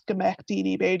onas go mbeidh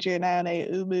daoine beidir ná é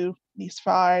umú níos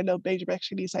fearr nó beidir bec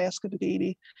sin níos éasca na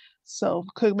daoine so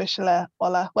cúg me se le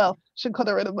wala well sin cad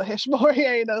a rinne a hisismór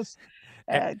éanas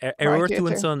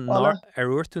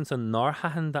Úirtún san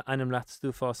náthahan de anam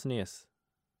leatú fás níos.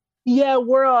 Yeah,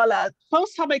 we're all at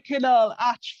post ha kinál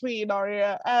atfri or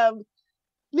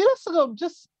Ní gom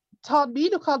just tá mí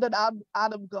called an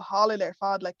Adam go hallin ar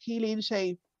fad le cílín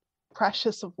sé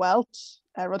precious of wealth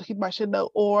rudcín mar sin no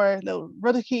or no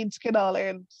rudcín skinál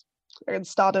ar an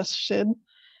status sin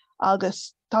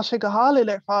agus tá sé go hallin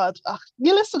ar fad ach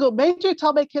ní go major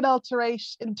tá kinál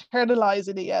taréis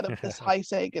internalizing the end of this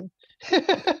haisagan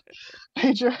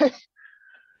major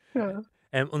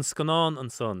An scanán an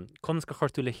son, cons go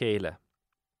chortú le chéile?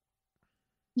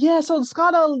 Yeah, so an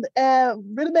scanál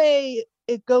rinne mé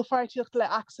I go fartíocht le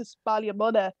access bailile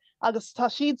muna agus tá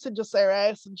siad sin just ar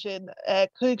aus an sin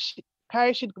chuig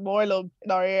cair siad go mórlumm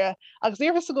in our area agus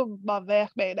níorfas go má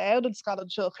bheith mé an an scanán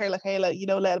seo chuir le chéile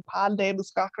le an pandéim na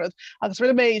scarad agus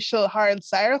rinne mé seo th an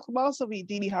saoach má so bhí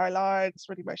daoine th lá agus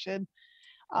ruí mar sin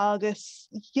agus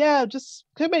just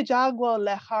chu mé deagháil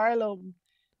le Harlem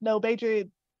nó beidir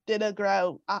duine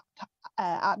gra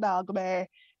atná go mé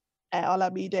á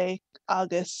mídé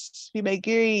agus bhí mé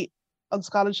géirí an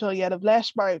scalan seo dhéanamh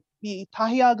leis mar bhí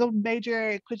taithí agam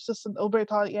major chuid an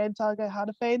obertá dhéantága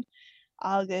hena féin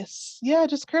agus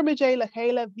just chuirrma é le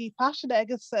chéile bhí passion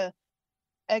agus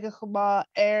ige chumá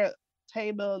ar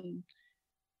téime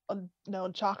an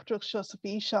teachtrach seo sa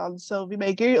bhí seán so bhí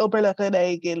mé géirí ober le gan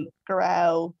éigil go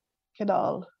rá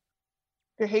cinál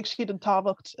gur héic siad an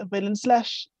táhacht a bhilins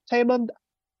leis téime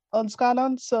an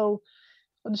scalan so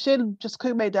an sin just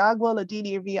chuig mé dagháil a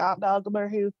daoine ar bhí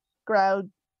agammarthú grá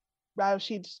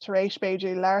siad taréis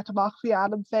beidir leir amach bhí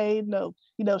anam féin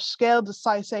nó scéal de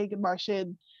saigin mar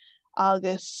sin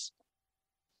agus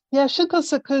sin go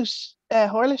sa cis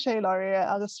thuirla sé láir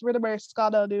agus rinne mar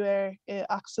scanánú ar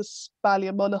access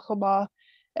bailile muna chumá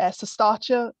sa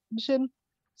státe sin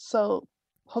so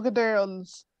thugadidir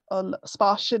an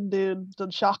spáisisin dún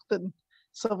don seachtain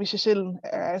so bhí sé sin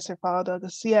ar fád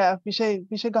agus bhí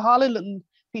sé go hálainn an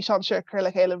bhí sean seir chuir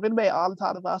le chéile rinne mé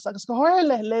antá a bhas agus go háir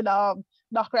le lin am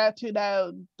nach raibh tú ná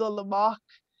dul amach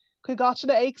chu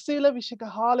gáitina éagsúla bhí sé go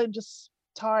hálainn just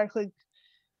tar chuig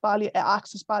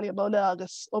access bailile muna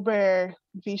agus obair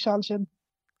bhí sean sin.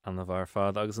 An bhar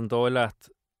fad agus an dóileat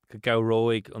go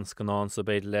garóig an scanán sa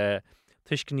beidir le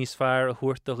tuiscin níos fearr a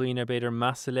thuirta chuoine beidir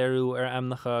measa leirú ar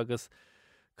amnacha agus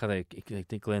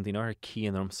glentín ar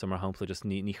cían arm sa mar hampla just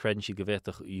ní chreann si go bhéach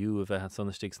a bheith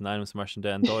sonnastig san aims mar sin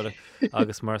de an dáile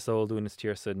agus mar sáilún is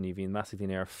tíirsa ní bhíon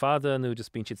measadaine ar fada nó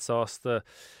just bín siad sásta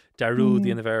darú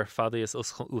díana bheith fada is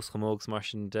úschamógus mar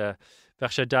sin de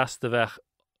bheith sé deasta bheith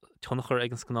tunnachar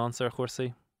ag an scanán ar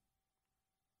chuirsaí.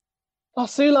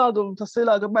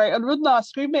 Tásúlagum mar an rud ná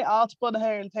scríb mé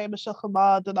ábunathe an téime seo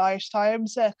chumá den Irish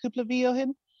Times cúpla bhí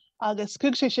hin agus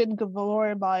cúg sé sin go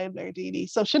bhór maim ar daoine.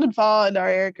 So sin an fáin ar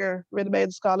airgur rinne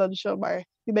méid scalan seo mar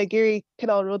bhí mé géirí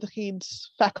cinál rud a chin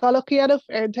feicálaí anmh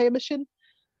ar an téime sin.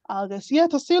 Agus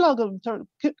tásúlagum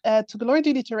tu go leir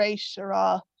daoine tar éis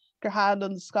ará gur háan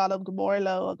an scalan go mór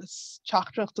le agus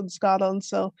teachtracht an scalan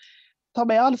so tá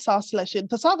mé an sás lei sin.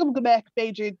 Tás agam go mbeidh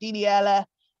beidir daoine eile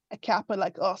a ceappa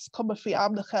like os cuma fao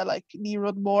amnacha like ní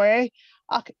rud mór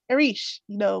ach arís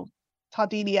tá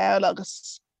daoine eile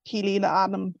agus cílína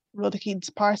anam rud a cín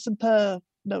pársanta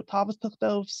nó tábhachtach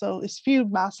dómh so is fiú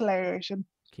meas léir sin.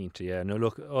 Cínta nó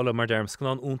look óla mar derm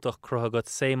scanán úntaach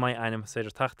cruthagat sé mai einam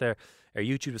séidir tacht ar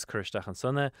YouTube is chuirteach an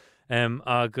sanna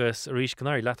agus arís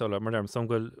canáir letóla mar derm son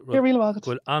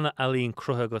ghfuil anna alíonn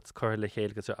cruthagat chuir le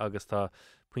chéalgus agus tá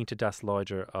puinte das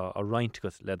láidir a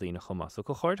roiintgat le daoine chuma so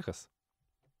go cháirteachas.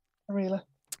 Really?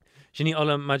 Sinní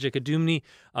óla maidir go dúmní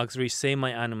agus rís sé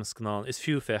mai einam scanán is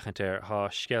fiú fechant ar há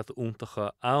scealt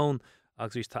úntacha ann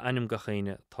agus rís tá einam go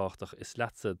chéine táchtach is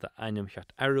leatsa de einam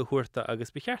cheart airú thuirta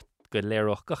agus becheart go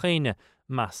léireach go chéine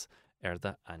meas ar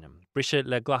de einam. Brise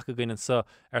le ghlacha gainan sa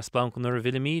ar splanc nuair a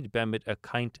bhfuil míad bemid a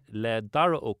caint le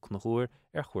dara óg na chuair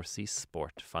ar chuirsaí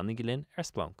sport. Fannig go linn ar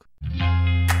splanc.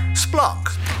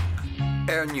 Splunk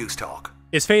Air News Talk.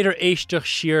 Is féidir éisteach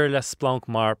siar le splanc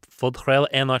mar fudchrail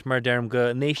éáit mar derm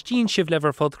go néistín sibh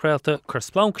lever fudchrailta chur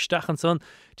splanc stachan son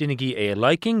duine gí é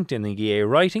liking, duine gí é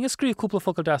writing, is scríomh cúpla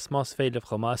focail das más féidir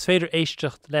chomá. Is féidir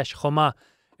éisteach leis chomá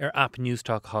ar app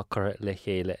Newstalk chur le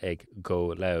chéile ag go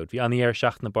loud. Bhí aní ar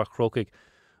seach na bar chrócaig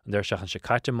an der seachan se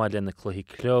caite mai lena chluhí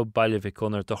club bailile bhí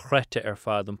conar do chreite ar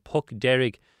fad an puck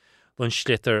derig don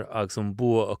slitter agus an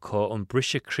bua acu an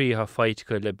brise crí ha feit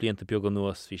go le blianta beag an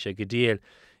nuas hí sé go díal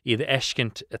iad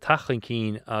eiscint a tachan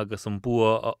cín agus an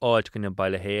bua a áid gona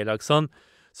baile héil agus son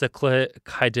sa chluthe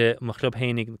caide mo club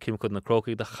hénig cimcud na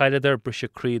crocaí de chaileidir brise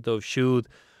crí dómh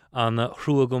siúd an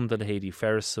hrúagum de le héadí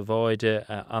ferris sa bháide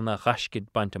anna gascid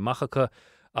bainte machacha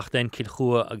ach den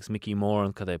cilchua agus Mickey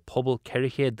Moran cad é pobl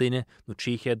ceirichéad duine nó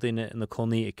tríchéad duine na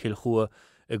conaí i cilchua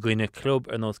a gcuine club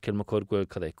ar nós cilmacud gfuil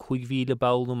cad é 5,000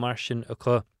 bail nó mar sin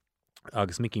acu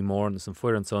agus Mickey Moran is an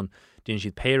fuair an son dín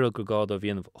siad péire go gád a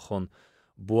bhíanamh chun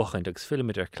buchaint agus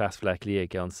filmid ar clas Black Lia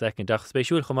gan second ach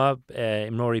spéisiúil chumá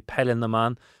imnóirí pellin na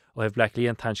man ó hebh Black Lia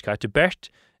an tanscaite bert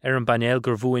ar an banel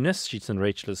gur bhuainas siad san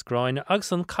Rachel is Gráine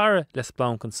agus an cara les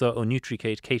blancan sa ó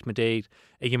Nutricate Kate Madade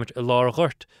ag imirt a lá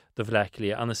ghort do Black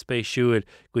Lia an a spéisiúil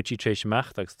gutí trééis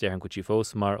mecht agus dearan gutí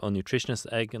fós mar an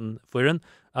nutritionist ag an fuiran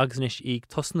agus nis ag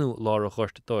tosnú lá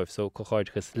ghort dóibh so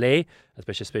coáidchas lé as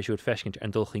be spéisiúil feiscint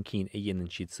an dulchan cín a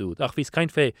dhéanaan siad súd ach bhís caiin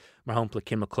fé mar hampla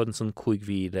cin codan san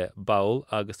 5,000 bail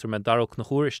agus tar me darach na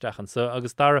chuiristechan sa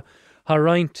agus dar ha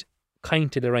roint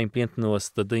cainte le rein blianta nuas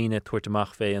do daine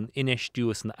tuairteach fé an inis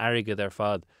dúas an airigad ar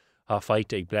fad a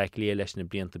feite ag Black Lia leis na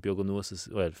blianta beag an nuas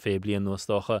fé blian nuas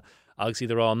dócha agus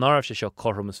iad rá náibh sé seo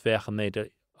chormas féchan méid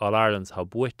All Irelands ha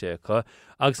buite chu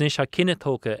agus níos se cinenne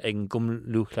tócha ag an gum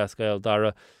luchlas gail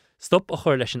dara stop a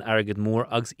chuir leis an airigad mór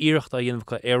agus íirecht a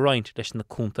dhéanamh ar roint leis na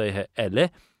cúntaithe eile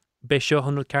be seo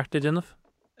 100 carta déanamh?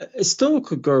 Is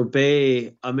tócha gur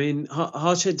bé I mean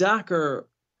há sé dachar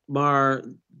mar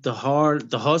de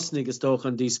hosnig is toch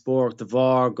an die sport de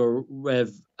var go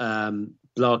rev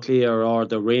Black Lia or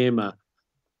de Rema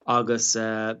agus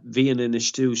vian in is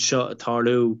stu shot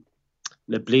tarlu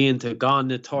le bliante gan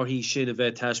na torhi sin a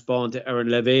vet hasbante an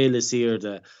levele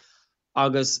sierde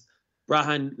agus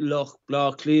brahan loch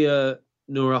Black Lia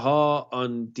nur ha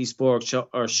an die sport shot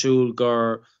ar shul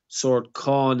gur soort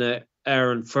kane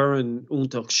an furren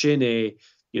untoch sinne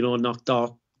nach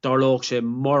darloch sé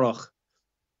morach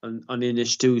an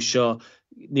inis tú seo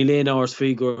ní léon áras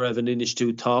fao gur raibh an inis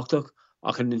tú táchtach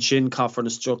ach an sin caafar na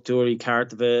structúí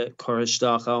ceart bheith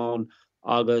choristeach ann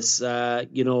agus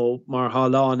mar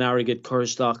hálá an airigid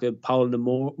choristeach i Paul na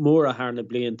mór a thar na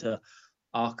blianta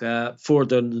ach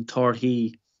fuair na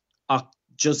torthaí ach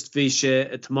just bhí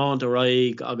sé a tmáint a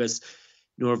raig agus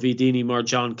nuair bhí daoine mar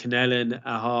John Kennellan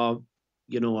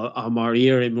a mar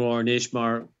íar imróir níos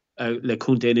mar le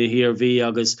cúntaine hir bhí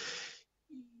agus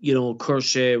chur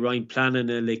sé rein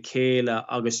planine le céile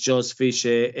agus just fi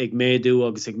sé ag méadú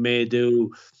agus ag méadú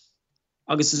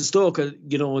agus is stocha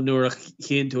nuair a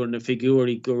chéintúir na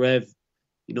figúí go raibh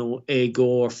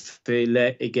égóir fé le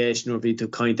i gceis nuair bhí tú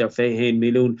caint ar fé 1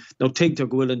 milliún nó teagtar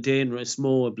go bhfuil an déanra is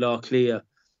mó a Black Lia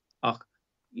ach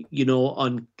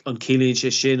an cílíonn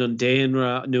sé sin an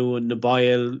déanra nó an na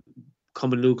bail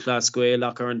cum an lúclas goéil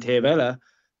ach ar an taobh eile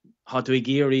há tú ag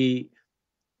géirí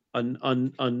an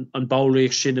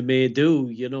báréich sin a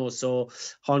méadú, so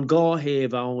há an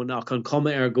gáhéh ann ach an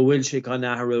cuma ar go bhfuil sé an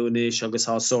ahrú inis agus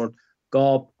há sort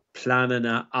gá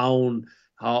planana ann,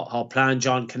 há plan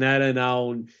John Kennellan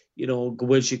ann, go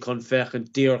bhfuil sé chun fechan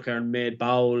díoch ar an méid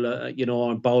bail,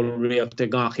 an bail réocht a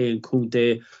gaché an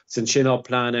cúnta san sin á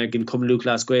plana gin cum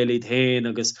lúclas goéilid hain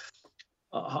agus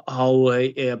há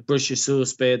brise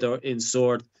sús beidir in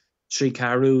sort trí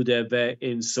carú de bheith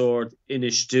in sort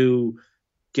inis tú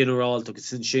general agus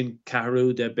sin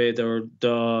carú de beidir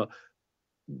de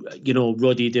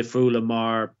rudí defriúla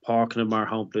mar parkna mar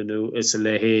hamplanú is a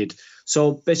lehéad.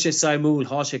 So be sé saimúil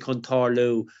há sé chun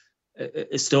tarlú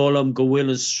is tólam go bhfuil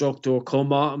an structúr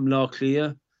comá am Black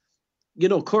Lia.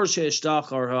 Cur sé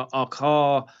isteach ar ach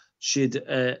há siad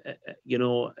a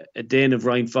déanamh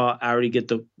reinfa airigid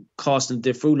do costan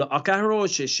defriúla ach ará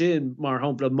sé sin mar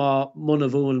hampla muna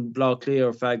bhúin Black Lia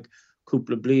ar feadh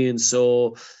cúpla bliain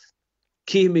so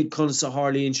Cíimiid chun sa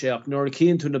Harlíonn sé ach nuair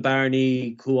cíonn tú na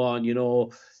Barnaí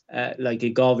chuáin like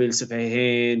i gábhfuil sa bheith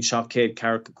hain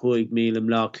 745 míle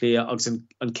Black Lia agus an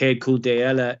 100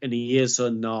 eile ina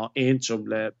dhéasan ná aintrum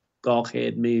le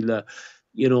 200 míle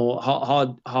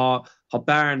há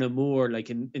bearna mór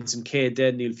like in san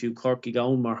 100 níl fiú corcaigh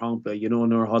ann mar hampla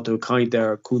nuair há tú caint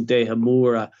ar 100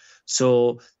 móra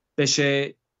so be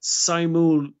sé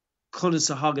saimúil chuna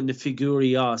sa hagan na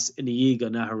figúí as ina dhiga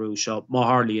na Harú seo má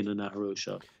Harlíonn na Harú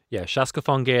seo. Yeah, seaca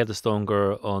fan géad a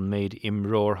stóngur an méid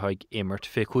imróir haig imirt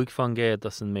fé 5 fan géad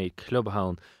as an méid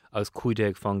clubhain agus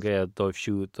 15 fan géad dóibh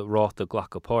siú ráta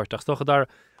ghlacha páirt ach stocha dar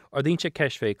ar dínte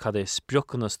ceis fé cad é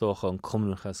spriochan tócha an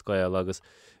cumnacha scoil agus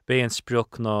bé an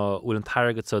sprioc ná bhfuil an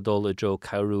target sa dul Jo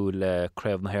cabhrú le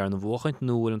creibh na hhéir an bhchaint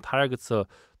nó bhfuil an target sa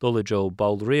dul Jo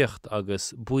ballríocht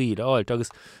agus buid áilt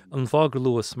agus an bhágur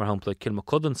luas mar hampla Kilma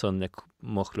Cudanson le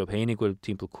mochlub hénig bhfuil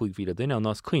timp 5,000 duine an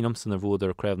nás cuiinm san ar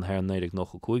bhúidir creibh na hhéir néidir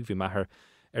nach 5 bhí methir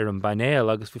ar an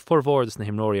banéal agus bhí forhórdas na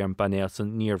himnóirí ar an banéal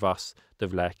san níorhas de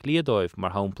bhleic líadóibh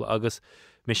mar hampla agus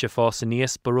mi sé fása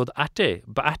níos barúd até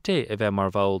a bheith mar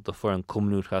bháil do fuair an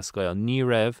cumnúcha scoil ní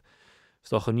raibh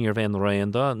stocha níor bhéin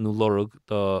réanda nó lorug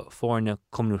do fórne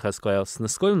cumnúcha scoil sna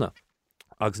scoilna.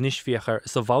 Agus níos fiachar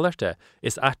sa bhallarte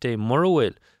is até mar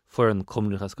bhfuil fuair an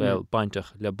cumnúcha scoil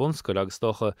baintach le bunscoil agus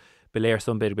stocha beléir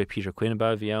san beidir be Peter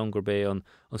Quinaba bhí an gur bé an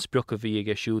spriocha bhí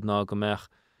ag siúd ná go meach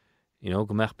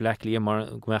go meach Black Lia mar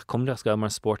go meach cumnúcha scoil mar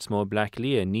sportsmó Black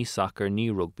Lia ní soccer ní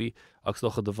rugby agus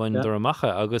stocha do bhain do amacha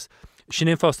agus sin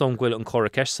fást an ghfuil an chora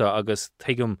ceisa agus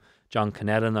tuigim John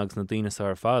Canellan agus na daine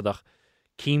ar fádach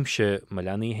cíimse me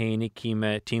leanaí hénig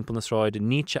cíime timppla na sráide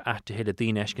níte athe a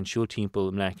daine ecin siúl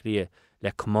timppla Black Lia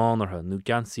le cumánartha nó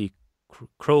gansaí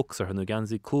Crooksartha nó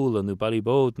gansaí Coola nó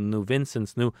Ballybode nó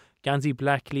Vincents nó gansaí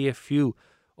Black Lia fiú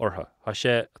ortha. Tá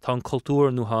sé tá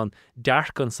cultúr nó há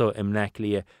dearcan so im Black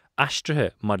Lia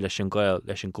astrathe mad leis an gail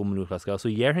leis an cumnúcha scoil. So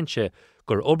dhearhann se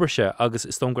gur obairse agus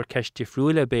is gur ceist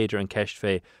tifriúile beidir an ceist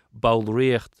fé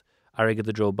ballríocht airgad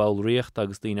a dro ballríocht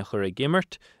agus daoine chur a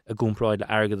gimmert a gúnpráid le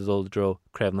airgad a dul dro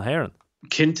creibh na hhéireann.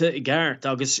 Cinnte I gceart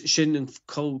agus sin an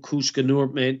cúis go nuair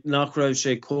mé nach raibh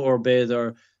sé cór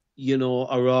beidir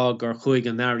ará gur chuig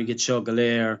an airgad seo go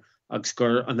léir agus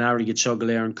gur an airgad seo go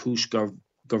léir an cúis gur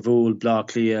bhúil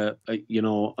Black Lia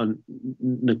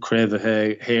na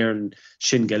creibhethe hhéireann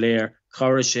sin go léir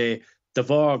chora sé de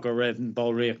bhar gur raibh an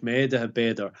ballríocht méideithe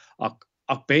beidir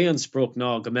ach bé an sprioc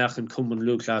ná go meach an cuman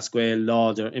luachlas scoil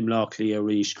láidir im Black Lia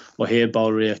arís ó hé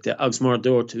ballríochta agus mar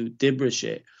dúir tú dibre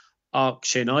sé ach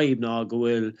sé naib ná go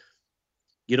bhfuil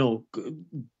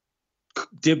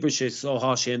dibre sé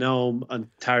sóthá sé nám an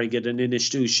targad an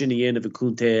inistú sinna dhéanamh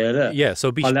cúnta éire. Yeah,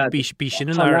 so bí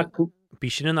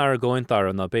sin an ar ggóin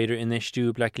dar na beidir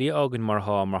inistú Black Lia agan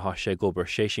martha sé gobar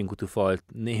sé sin go tú fáil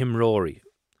na himróí.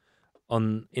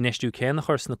 An inistú céan na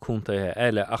churs na cúnta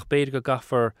eile ach beidir go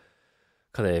gafar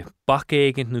bach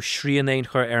éigent nó sríanéin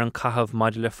chur ar an cathab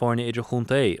maidir le fórne idir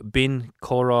chunta bin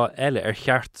chórá eile ar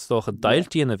cheart stocha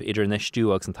dailtíanamh idir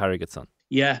inistú agus an targad san.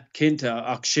 Cinnte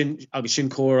agus sin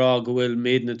chórá go bhfuil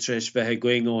méadna tris bheithe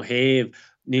going ó héamh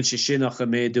níl sé sinach a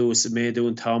méadú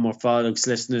an tám ar fáil agus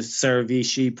leis na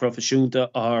servísí profisiúnta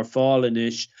ar fáil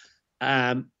inis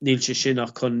níl sé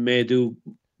sinach chun méadú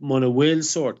mana bhfuil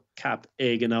sort cap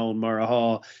ag an ann mar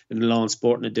athá in lán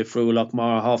sport na difriúlach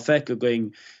mar athá feic a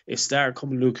going is stair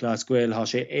cum luachlas scoil há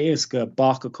sé éasca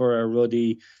bacha chur ar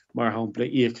rudaí mar hampla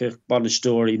íocha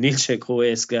banistóirí níl sé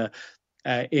chóéasca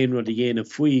éon rud a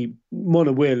dhéanamh faoi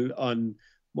mana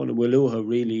bhfuil utha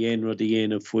rilí éon rud a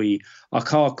dhéanamh faoi ach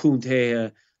cá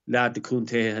cúntathe lead de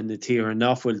cúntathe na tíre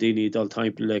nachfuil daoine dul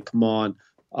timppla le cumán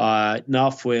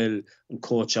nachfuil an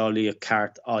cóteálaí a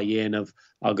ceart á dhéanamh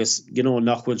agus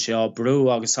nachfuil sé á brú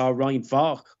agus á rain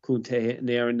fach cúntathe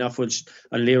néir nachfuil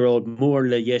an léróid mór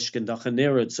le dhéiscin dach an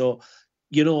éad so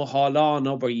há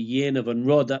lán obair dhéanamh an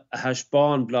rud a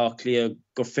heispáin Black Lia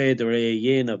gur féidir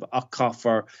dhéanamh ach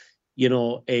caafar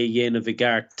dhéanamh I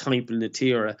gceart timppla na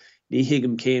tíre ní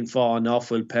hiigim céin fá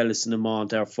nachfuil pelas na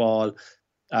máint ar fáil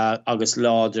agus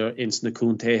láidir ins na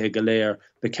cúntathe go léir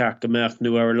be ceart go meach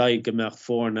nó ar leid go meach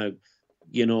fórna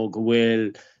go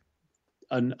bhfuil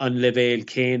an levéil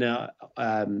céine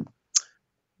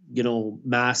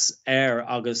meas air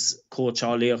agus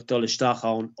cóteálaíocht dul isteach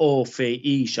ann ó fé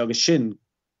ís agus sin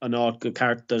an áit go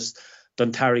ceartas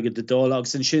don tarigad de dul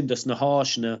agus an sin dus na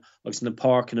háisina agus na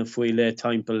pácanna faoi le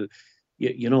timppla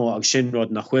agus sin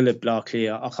rud nach chuile Black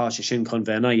Lia ach cha sé sin chun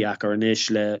bheanna dheachar inis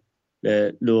le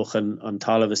luchan an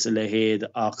talamhas le héad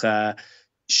ach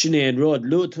sin é an rud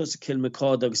luútas a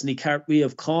Kilmacud agus ní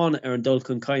ceartríomh cáin ar an dul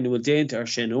chun caiine bhfuil déanta ar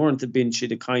sin orintanta bin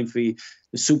siad a caiin faoi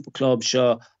na superclub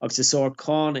seo agus is sort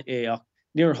cáin ach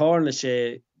níor hála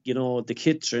sé de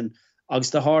kitrin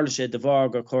agus de hála sé de bhar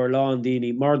gur chur lán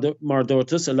daoine mar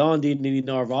dúirtas a lán daoine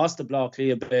ná bhasta Black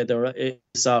Lia beidir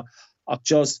is ach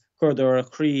just chuidir a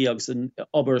chrí agus an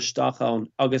obair stachán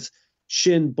agus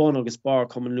sin bun agus bar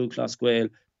cuman luachlas scoil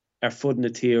ar fud na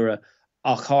tíre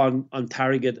ach an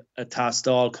tarigad a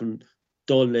tastáil chun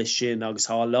dul lei sin agus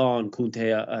há lán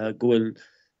cúntathe gúil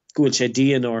sé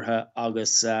díon ortha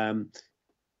agus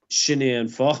sin é an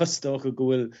fástoch a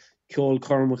gúil ceol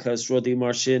cormachas rudí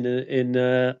mar sin in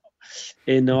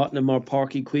áitna mar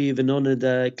parcí cuimh in anna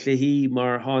de cluichí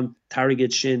mar há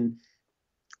tarigad sin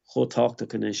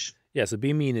chotáachta inis. Ja, so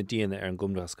bí mína díana ar an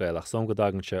gumra scail ach som go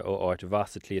daganse ó áit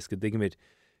vasta líos go digimiid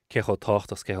cecho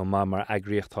táchttas cecho má mar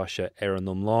agriochttá se ar an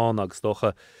nómláán agus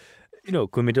dócha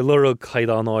go mid de lurug chaid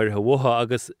an áir bhtha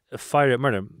agus fear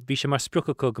mar bhí sé mar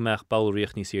sprucha go gomeach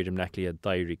bailíocht ní siir dem neclí a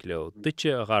dairí leo.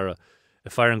 Duite a gara a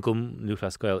fear an gum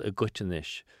luúchlascail a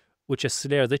gutinis. Which is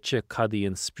sléir ditse cadí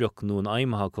an spruch nó an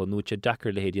aimimha go nó sé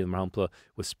dechar le héadíon mar hapla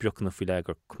was spruch na fi le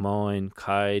gur cmáin,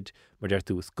 caid, mar d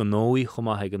tú gnóí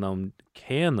chumathe gan ná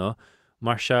céanna,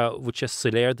 mar se bhú sé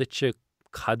sléir ditse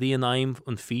cadí an aim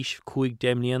an fís chuig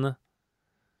déimlíana?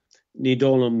 Ní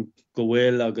dólam go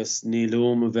bhfuil agus ní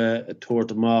luam a bheith a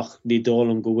tuairt amach, ní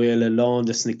dólam go bhfuil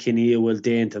lándas na cinní bhfuil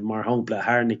déanta mar hampla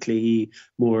hána clí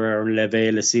mór ar an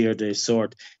levéile siar de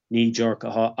sort ní dearc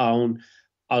a ann.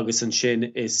 Agus an sin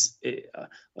is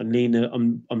an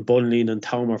bunlín an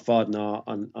tamar fad ná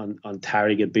an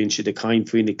tairige bin si de caiin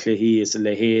faoin na cluhí is a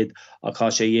le héad a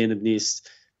cá sé dhéanamh níos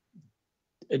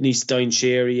dain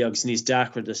séirí agus níos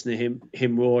dacradas na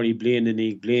himróirí bliana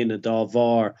nig bliana dá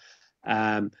bhar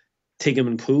tuigim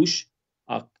an cúis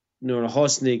ach nuair a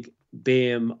hosnig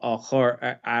béim a chur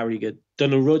ar airige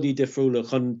donna rudí defriúla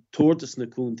chun tuairtas na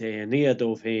cúnta ní a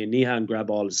dómh hain ní an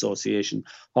Graball Association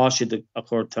háisiad a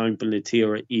chur timppla na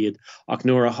tíre iad ach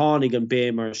nuair a tháinig an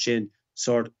béim mar sin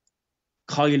sort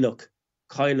cailleach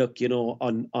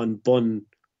an bun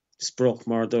spruch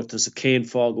mar dúirtas a céin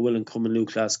fág go bhfuil an Cumann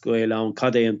Lúthchleas Gael ann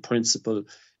cad é an principal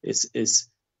is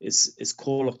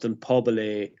cólacht an pobl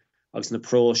agus na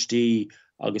próistí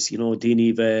agus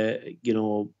daoine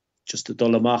bheith just a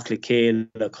dul amach le céil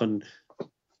le chun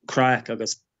crack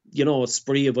agus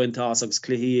sprí a bhaintás agus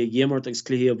cluí dhémart agus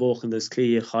cluí a bhchan agus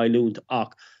cluí a chailúnt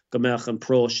ach go meach an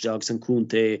próiste agus an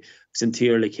cúnta agus an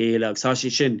tír le chéile agus tá sé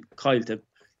sin caiilte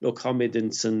le comid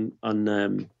in san an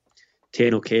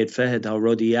téan ó céad fethead á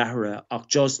rudí ahra ach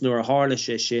just nuair a hála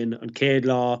sé sin an céad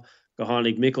lá go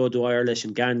tháinig Mick O'Dwyer leis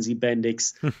an Gansey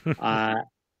Bendix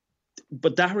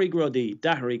but dathraigh rudí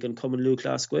dathraigh an Cumann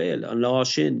Lúthchleas Gael an lá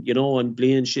sin an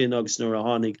blian sin agus nuair a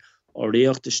tháinig ó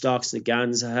réochtasteach na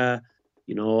Gansathe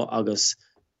agus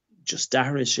just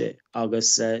dathraigh sé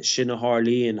agus sin a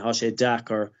Harlíonn há sé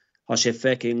dachar há sé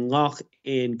feiceáil ngach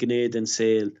éon gnéad an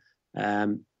saoil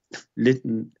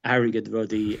litan airgid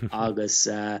rudí agus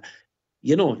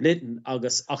litan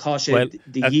agus ach há sé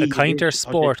a caintear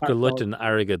sport go litan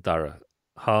airgid dara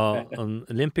há an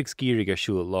Olympics gírig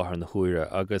siúil láthair na huaire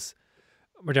agus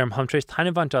mar derm hamtrééis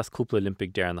taine bhaint as cúpla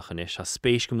Olympic dearnach inis a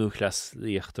spéis go Lúthchleas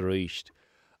líocht a ríist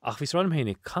ach bhís ram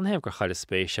hénig can hebh gur chaid a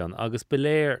spéis an agus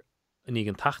beléir an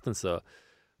an tatansa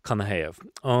can a hebh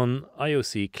an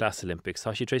IOC Class Olympics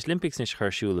tá sé trééis Olympics nis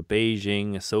chuirsúil a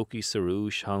Beijing, a Sochi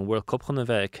Sarouche an World Cup chun a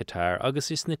bheith Qatar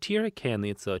agus is na tíre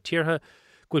céannaíad sa tíortha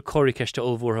gúil choirí ceiste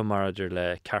ómhórtha maridir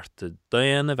le carta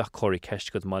daana bheith choirí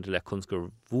ceist go maidir le chuns gur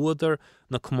bhuadar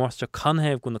na comórstra can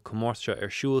hebh go na comórstra ar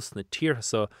siúils na tíortha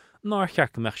sa ná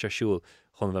cheach go meach sé siúil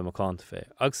chun bheith macánta fé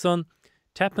agus san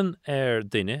tepan ar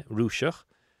duine rúiseach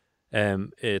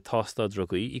tástá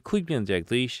drogaí I chuig bliain deag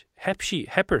líis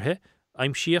heparthe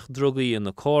aimsíoch drogaí in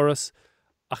na córas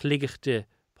ach ligachte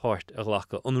páirt a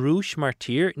ghlacha an rúis mar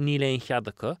tír ní léon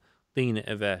cheadacha daine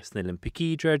a bheith sna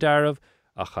Olympicí dréir darmh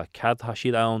ach a cadtha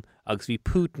siad ann agus bhí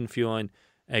Putin fiúin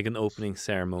ag an opening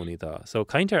ceremony dá. So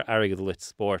caintear airgid lit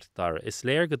sport dar is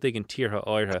léir go dtí an tíortha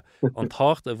áirthe an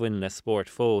tácht a bhain le sport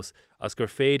fós as gur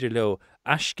féidir leo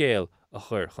ascéal a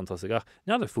chur chun tá gach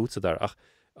neidir fútsa dar ach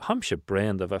hamse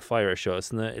brand a bheith fear seo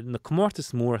is na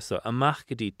comórtas mórsa amach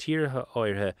go dtí tíortha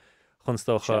áirthe chun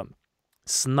stocha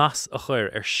snas a chur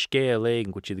ar scéal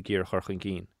éigen go siad a gcéar chorchan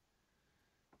cín.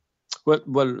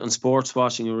 Well, an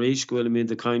sportswashing a rééis gohfuil mé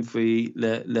de caiin faoi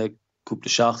le cúpla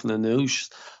seachna núis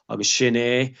agus sin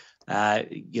é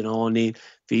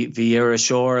bhí ar a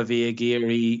seoir a bhí a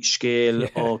géirí scéal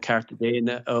ó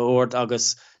Cartagena ort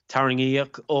agus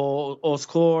taringaíoch ó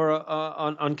scór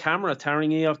an camera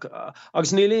taringaíoch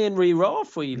agus ní léon rírá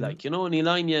faoi ní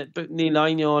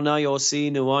laine an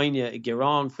IOC nó haine I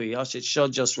gcéarán faoi as it seo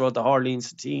just rud a Harlíonn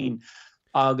sa tín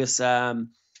agus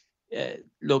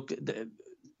look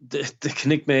de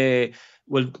cnic mé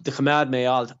well de chumad mé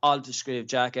alta scríomh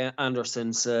Jack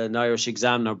Anderson sa Irish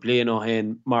examiner blian ó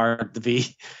hain mar de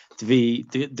bhí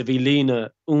lína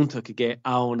úntaach a gé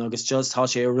ann agus just há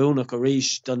sé arúnach a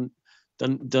ríis don na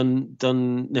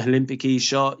Olympicí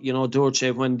seo dúirt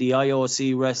sé when the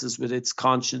IOC wrestles with its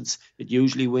conscience it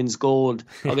usually wins gold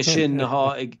agus sin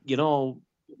níl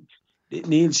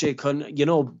sé chun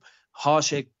há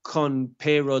sé chun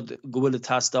péród go bhfuil a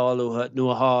tastáilúthe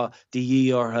nó há de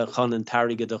dhíortha chun an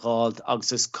tairige de gáil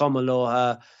agus is cum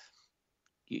lotha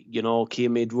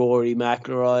cíimiid Rory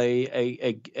McIlroy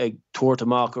ag tuairt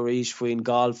amach ar éis faoin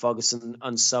golf agus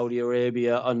an Saudi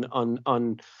Arabia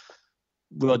an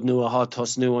rud nua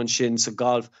hátas nu an sin sa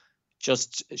golf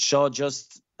just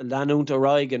leanúnta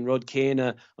raig an rud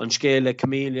céine an scéile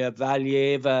Camelia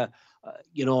Valieva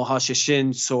há sé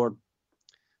sin sort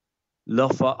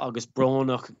lufa agus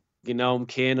bránach gnám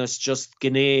cénas just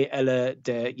gné eile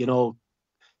de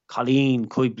Colleen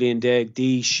chuig blion déag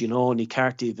díis ní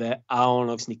ceartaí bheith ann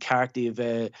agus ní ceartaí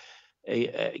bheith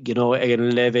ag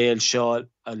an levéil seo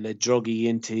le drogaí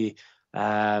inti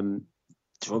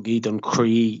drogaí don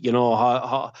chrí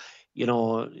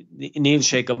níl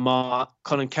sé go má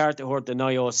chun an ceart a thuirt den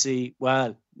IOC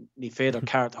well ní féidir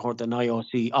ceart a thuirt den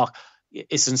IOC ach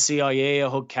is an CIA a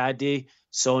thug cadí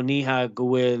so níthe go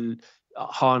bhfuil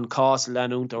há an cás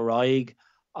leanúnta raig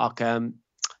ach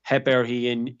hebber hí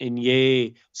in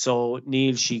dhé so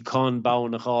níl si chun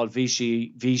bán a cháil bhí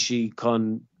si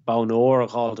chun bán óir a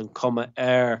cháil an cuma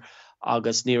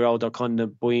agus ní ráidir chun na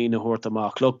buin a thuirt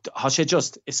amach. Look, há sé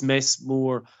just is mes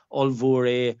mór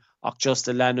olmhór ach just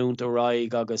a leanúnta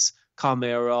raig agus cam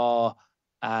rá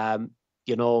ham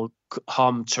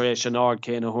tréis an ard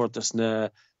céin a thuirtas na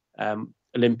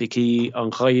Olympicí an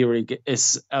chairig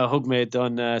is a thugméid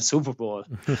an Super Bowl.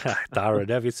 Dara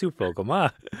David Super Bowl go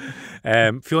má.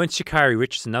 Fioin Sha'Carri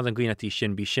Richardson ná an gcuinetí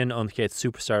sin bhí sin an chéad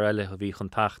superstar eile a bhí chun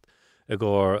tacht a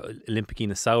gur Olympicí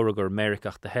na saoire gur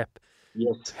Americach de hep.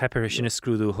 Yes. Hepper sin is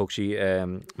scrúdú thug si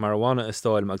marijuana is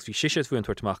stáil agus bhí siad bhuain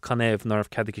tuairteach canéibh narmh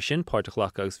cadice sin páirt a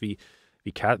chhlacha agus bhí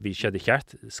siad a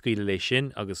cheart scuile lei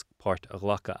sin agus páirt a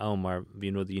chhlacha ann mar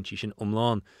bhí nó dtíon si sin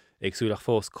umláin agsúlach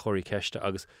fós choirí ceiste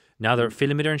agus nádar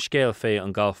filmidir an scéal fé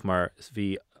an golf mar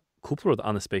bhí cúplaród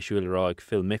anna spéisiúil rá ag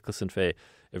Phil Mickelson fé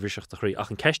a bhriseach a chrí ach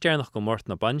an ceistearnach go mórt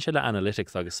na banse le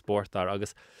analytics agus sportar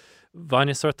agus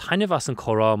bhaine sort taineh as an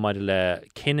chorá maidir le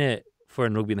cinenne for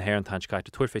an rugby na hair an tanscait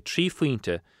a tuair fé 3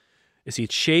 faointe is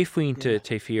iad 6 faointe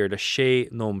té fíor le 6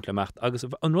 nóm le mecht agus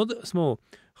an rud smó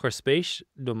chur spéis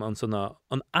dum an sanna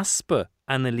an aspa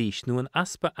analís nó an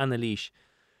aspa analís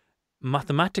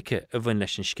mathematica a bhain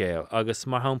leis an scéal agus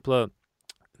mar hampla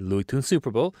luitún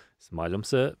Super Bowl smailm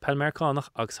sa Pelmercánach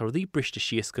agus thardí briste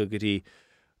siasca go dtí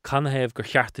canhéamh gur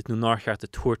cheartit nó nácheart a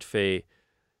tuairt fé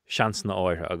seans na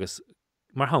áire agus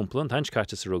mar hampla an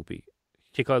tanscait sa rugby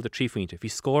Kiáil de 3 faointe, bhí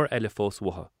scór eile fós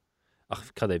watha.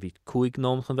 Ach cad é bhí 5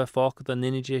 nómchan bheith fágad an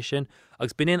inidé sin,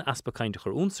 agus bíon aspa cainte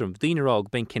chur únsarm, bhíon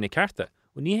rág ben cinenne cearta,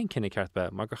 ó ní cinenne ceart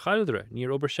bheith, mar gur chaildre,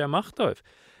 níor obair sé amachtáibh.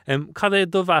 Cad é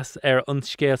do bheas an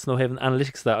scéals nó hebh an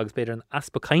analytics agus beidir an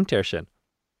aspa cainte sin?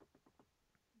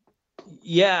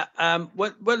 Yeah,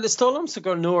 well is tólam sa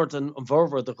gur nóir an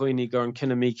bhormhar do chuoine gur an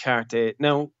cinenne mí cearta.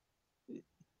 Now,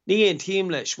 ní éon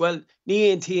tíim leis, well, ní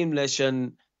éon tíim leis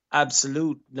an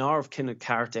absolute nerve kinda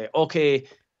carte. Okay,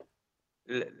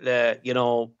 le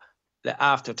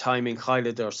after timing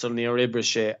highlighter so near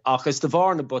ibriche. Ach is de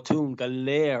varna botún go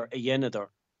léir a dhéanadar.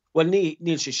 Well níl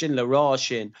sé sin le rá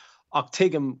sin. Ach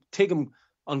tigam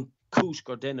an cúis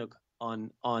gur duine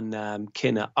an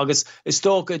kinne. Agus is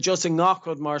tóca just an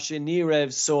nachrod mar sin ní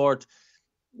raibh sort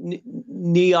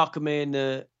ní ach mé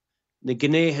na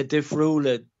gnéthe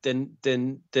difriúla den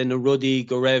a rudí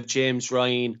go raibh James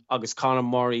Ryan agus Conor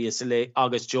Murray is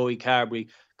agus Joey Carberry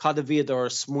cad a bhíad ar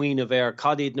smuoine bhéir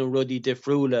cad iad na rudí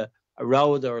difriúla a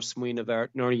rád ar smuoine bhéir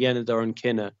nuair dhéanadar an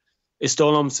cinenne. Is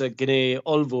dólam sa gné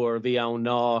olmhór bhí ann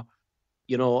ná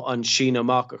an sin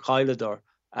amach a chailedar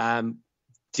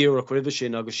díreach ribh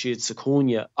sin agus siad sa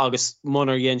cúne agus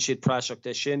munar dhéan siad praseach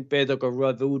de sin beidir go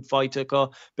rahúd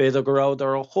feitecha beidir go rád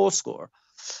ar a hóscór.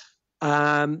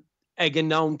 Ag an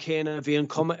nám céine bhí an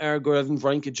cuma go raibh an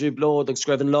bhraince driblód agus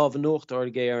raibh an lámh an ucht ar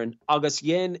géaran agus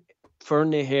dhéan fear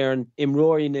na héireann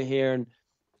imróí na héireann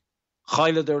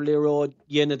chailedar léród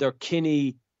dhéanadar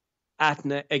cinní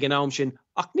aithne ag an nám sin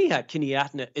ach níthe cinní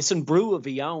aithne is an brú a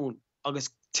bhí ann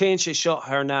agus téann sé seo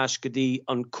thnáis go dtí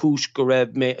an cúis go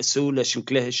raibh mé asú leis an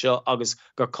cluiche seo agus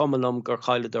gur cumalum gur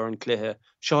chailedar an cluiche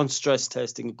seo an stress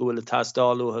testing a gúil a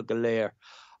tastáúthe go léir.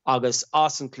 Agus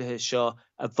as an cluiche seo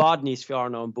a bhd níos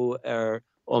fearna an bú ar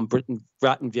an Britain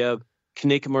bratan bheag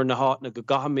cnicimar na hána go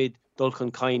gahamid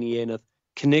dulchan caiine dhéanamh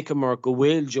cnicimar go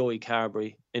bhfuil Joey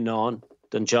Carberry in an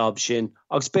den job sin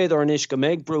agus beidir an is go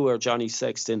méid breúar Johnny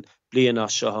Sexton bliana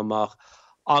seo amach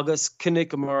agus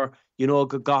cnicimar go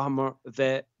gahamar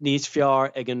bheith níos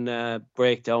fear ag an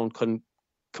breakdown chun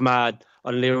cumad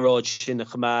an léróid sin a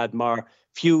chumad mar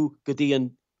fiú go dtí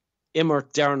an immer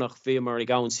dernach bhí mar i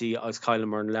gceansaí agus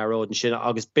caiilemar an leróid an sin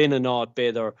agus bin an nád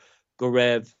beidir go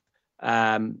raibh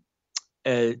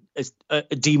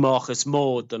dímach is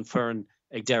mód an fearn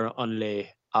ag deire an lé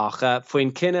ach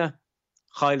faoin cinenne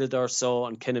chailedar so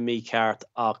an cinenne mí ceart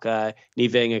ach ní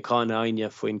bhéinge cá aine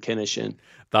faoin cinenne sin.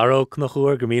 Daró nach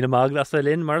chuair go mína máglas a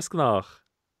linn mars gnách.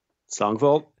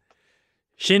 Slangfol.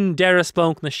 Sin deire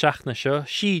spónc na seachna seo,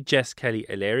 si Jess Kelly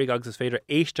a léirigh agus is féidir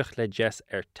éisteach le Jess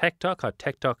ar TikTok a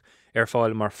TikTok ar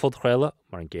fáil mar fudchréile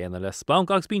mar an ggéana le spónc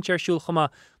agus bín siúil chuma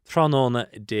tránóna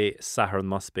de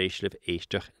saharan má spéislih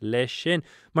éisteach le sin.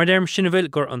 Mar derm sinna bhfuil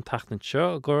gur an tachnan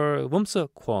seo gur bhumsa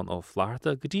cúin ó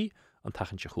phláirta go dtí an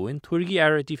tachan se chuin tuairgí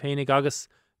air dí féinnig agus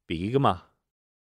bí go maith.